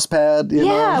like a mouse pad, you yeah,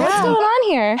 know? what's going on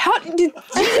here? How did you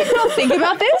not think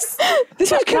about this?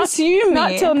 This would consume me.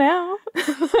 Not till now.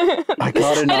 I gotta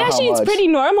know And actually, how it's much. pretty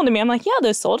normal to me. I'm like, yeah,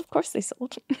 those sold. Of course they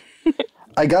sold.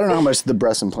 I gotta know how much the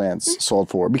breast implants sold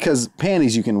for, because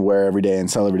panties you can wear every day and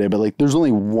sell every day, but like there's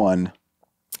only one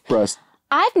breast.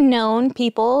 I've known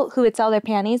people who would sell their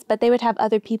panties, but they would have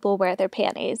other people wear their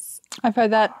panties. I've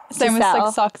heard that. Same with sell.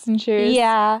 like socks and shoes.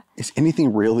 Yeah. Is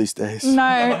anything real these days?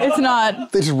 No, it's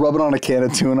not. They just rub it on a can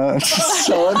of tuna and just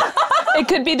sell it. It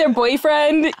could be their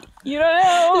boyfriend. You don't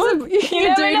know. You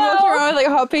never dude know. walking around with like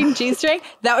a hot pink G-string.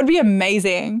 That would be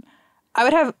amazing. I'm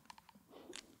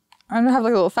gonna have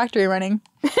like a little factory running.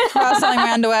 I was selling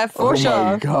my underwear for Oh sure.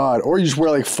 my God. Or you just wear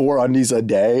like 4 undies a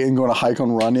day and go on a hike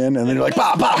on run in and then you're like,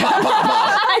 bah, bah, bah, bah,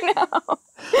 bah. I know.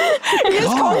 You're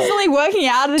just constantly working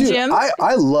out at the Dude, gym.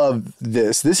 I love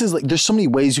this. This is like, there's so many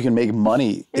ways you can make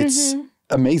money. It's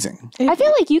amazing. I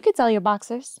feel like you could sell your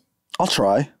boxers. I'll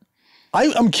try.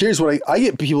 I'm curious what I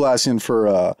get people asking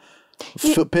for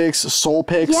foot pics, sole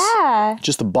pics. Yeah.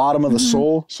 Just the bottom of the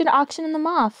sole. Should auction them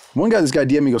off. One guy, this guy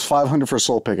DM'd me, goes 500 for a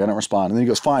sole pic. I didn't respond. And then he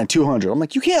goes, fine, 200. I'm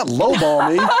like, you can't lowball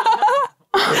me.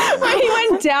 He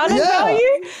went down in Yeah. value.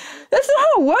 That's not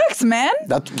how it works, man. I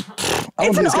don't It's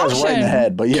think an this guy's right in the auction.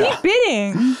 head, but yeah. Keep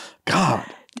bidding. God.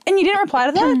 And you didn't reply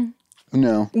to that?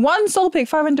 No. One soul pick,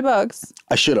 $500.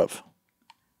 I should have.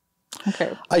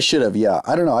 Okay. I should have, yeah.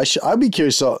 I don't know. I'd be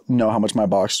curious to know how much my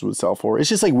boxers would sell for. It's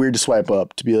just like weird to swipe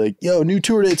up to be like, yo, new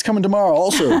tour dates coming tomorrow.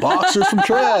 Also, boxers from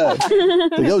Trev. Like,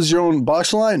 oh, is your own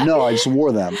boxer line? No, I just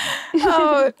wore them.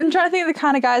 Oh, I'm trying to think of the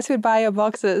kind of guys who would buy your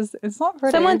boxes. It's not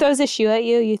pretty. Someone throws a shoe at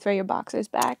you, you throw your boxers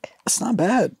back. It's not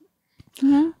bad.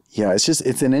 Yeah,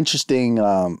 it's an interesting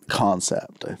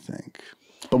concept, I think.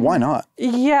 But why not?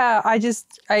 Yeah, I'm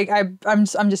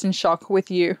just in shock with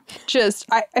you.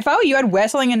 If I were you, I'd wear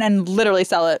something and literally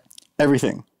sell it.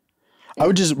 Everything. I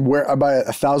would just I'd buy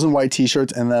 1,000 white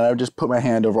t-shirts and then I would just put my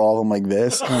hand over all of them like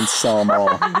this and sell them all.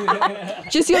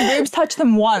 Just your boobs touch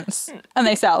them once and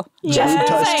they sell. Boob Just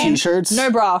touch saying. t-shirts?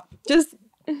 No bra. Just,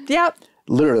 yep.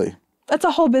 Literally. That's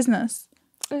a whole business.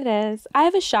 It is. I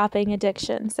have a shopping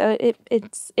addiction, so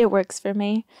it works for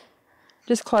me.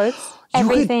 Just clothes. You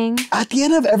could- Everything. at the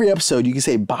end of every episode, you can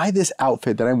say, buy this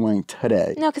outfit that I'm wearing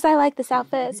today. No, because I like this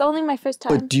outfit. It's only my first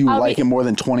time. But do you like it more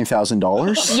than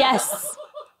 $20,000? Yes.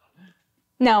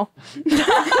 No. You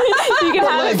can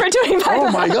have it for $25.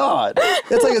 Oh my God.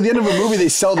 It's like at the end of a movie, they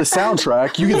sell the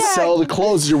soundtrack. You can sell the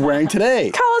clothes you're wearing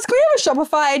today. Carlos, can we have a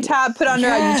Shopify tab put under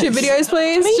our YouTube videos,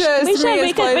 please?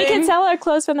 We could sell our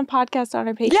clothes from the podcast on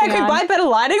our Patreon. Yeah, can we buy better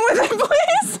lighting with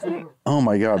it, please? Oh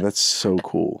my God, that's so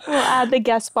cool. We'll add the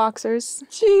guest boxers.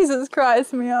 Jesus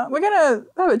Christ, Mia. We're going to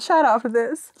have a chat after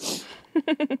this.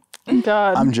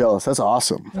 God. I'm jealous. That's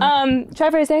awesome.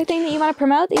 Trevor, is there anything that you want to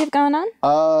promote that you have going on?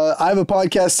 I have a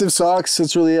podcast, Stiff Socks.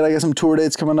 That's really it. I got some tour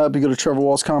dates coming up. You go to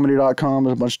trevorwallscomedy.com.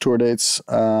 There's a bunch of tour dates.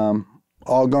 All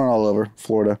going all over.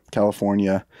 Florida,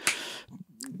 California.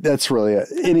 That's really it.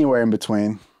 Anywhere in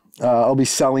between. I'll be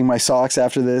selling my socks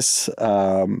after this.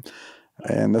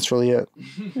 And that's really it.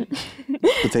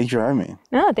 But thank you for having me.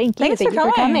 No, thank you. Thanks Thank for you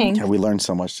for coming. coming. Yeah, we learned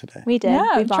so much today. We did. Yeah, We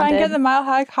try and bonded. get the Mile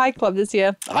High Club this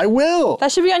year. I will.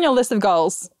 That should be on your list of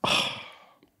goals.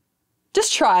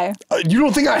 Just try. You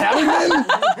don't think I haven't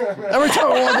been? Every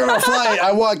time I walk on a flight,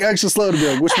 I walk extra slow to be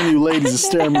like, which one of you ladies is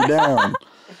staring me down?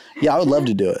 Yeah, I would love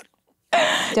to do it. You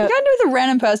can't do it with a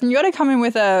random person. You got to come in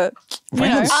with a,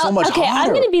 Random's so much Okay, I'm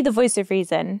harder. going to be the voice of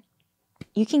reason.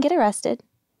 You can get arrested,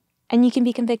 and you can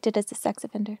be convicted as a sex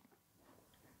offender.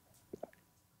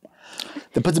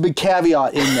 That puts a big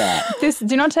caveat in that.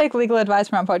 do not take legal advice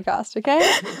from our podcast, okay?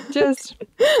 Just,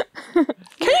 can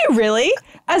you really?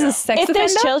 As a sex If offender?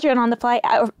 there's children on the flight,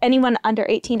 or anyone under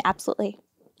 18, absolutely.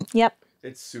 Yep.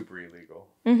 It's super illegal.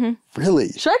 Really?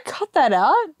 Should I cut that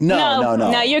out? No.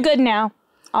 No, you're good now.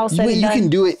 All said Wait, and you done. can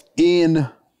do it even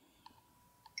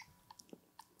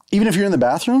if you're in the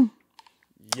bathroom?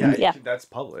 Yeah, Yeah. that's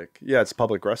public. Yeah, it's a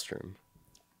public restroom.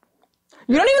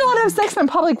 You don't even allowed to have sex in a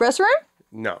public restroom?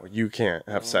 No, you can't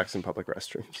have sex in public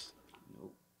restrooms.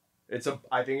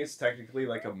 I think it's technically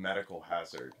like a medical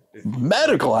hazard.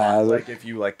 Medical hazard? Like if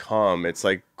you like cum, it's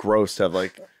like gross to have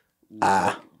like.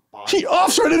 He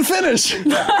offshore didn't finish.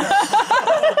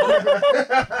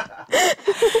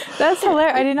 That's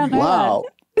hilarious. I did not know Wow.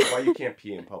 That's why you can't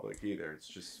pee in public either. It's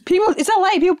just. that. It's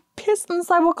LA. People piss on the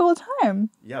sidewalk all the time.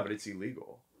 Yeah, but it's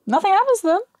illegal. Nothing happens to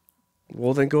them.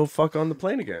 Well, then go fuck on the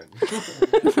plane again.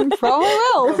 Probably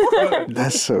will.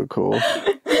 That's so cool.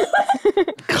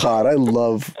 God, I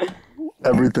love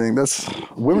everything.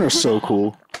 Women are so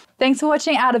cool. Thanks for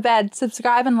watching Out of Bed.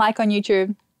 Subscribe and like on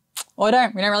YouTube. Or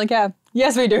don't. We don't really care.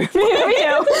 Yes, we do. We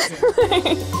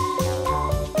do.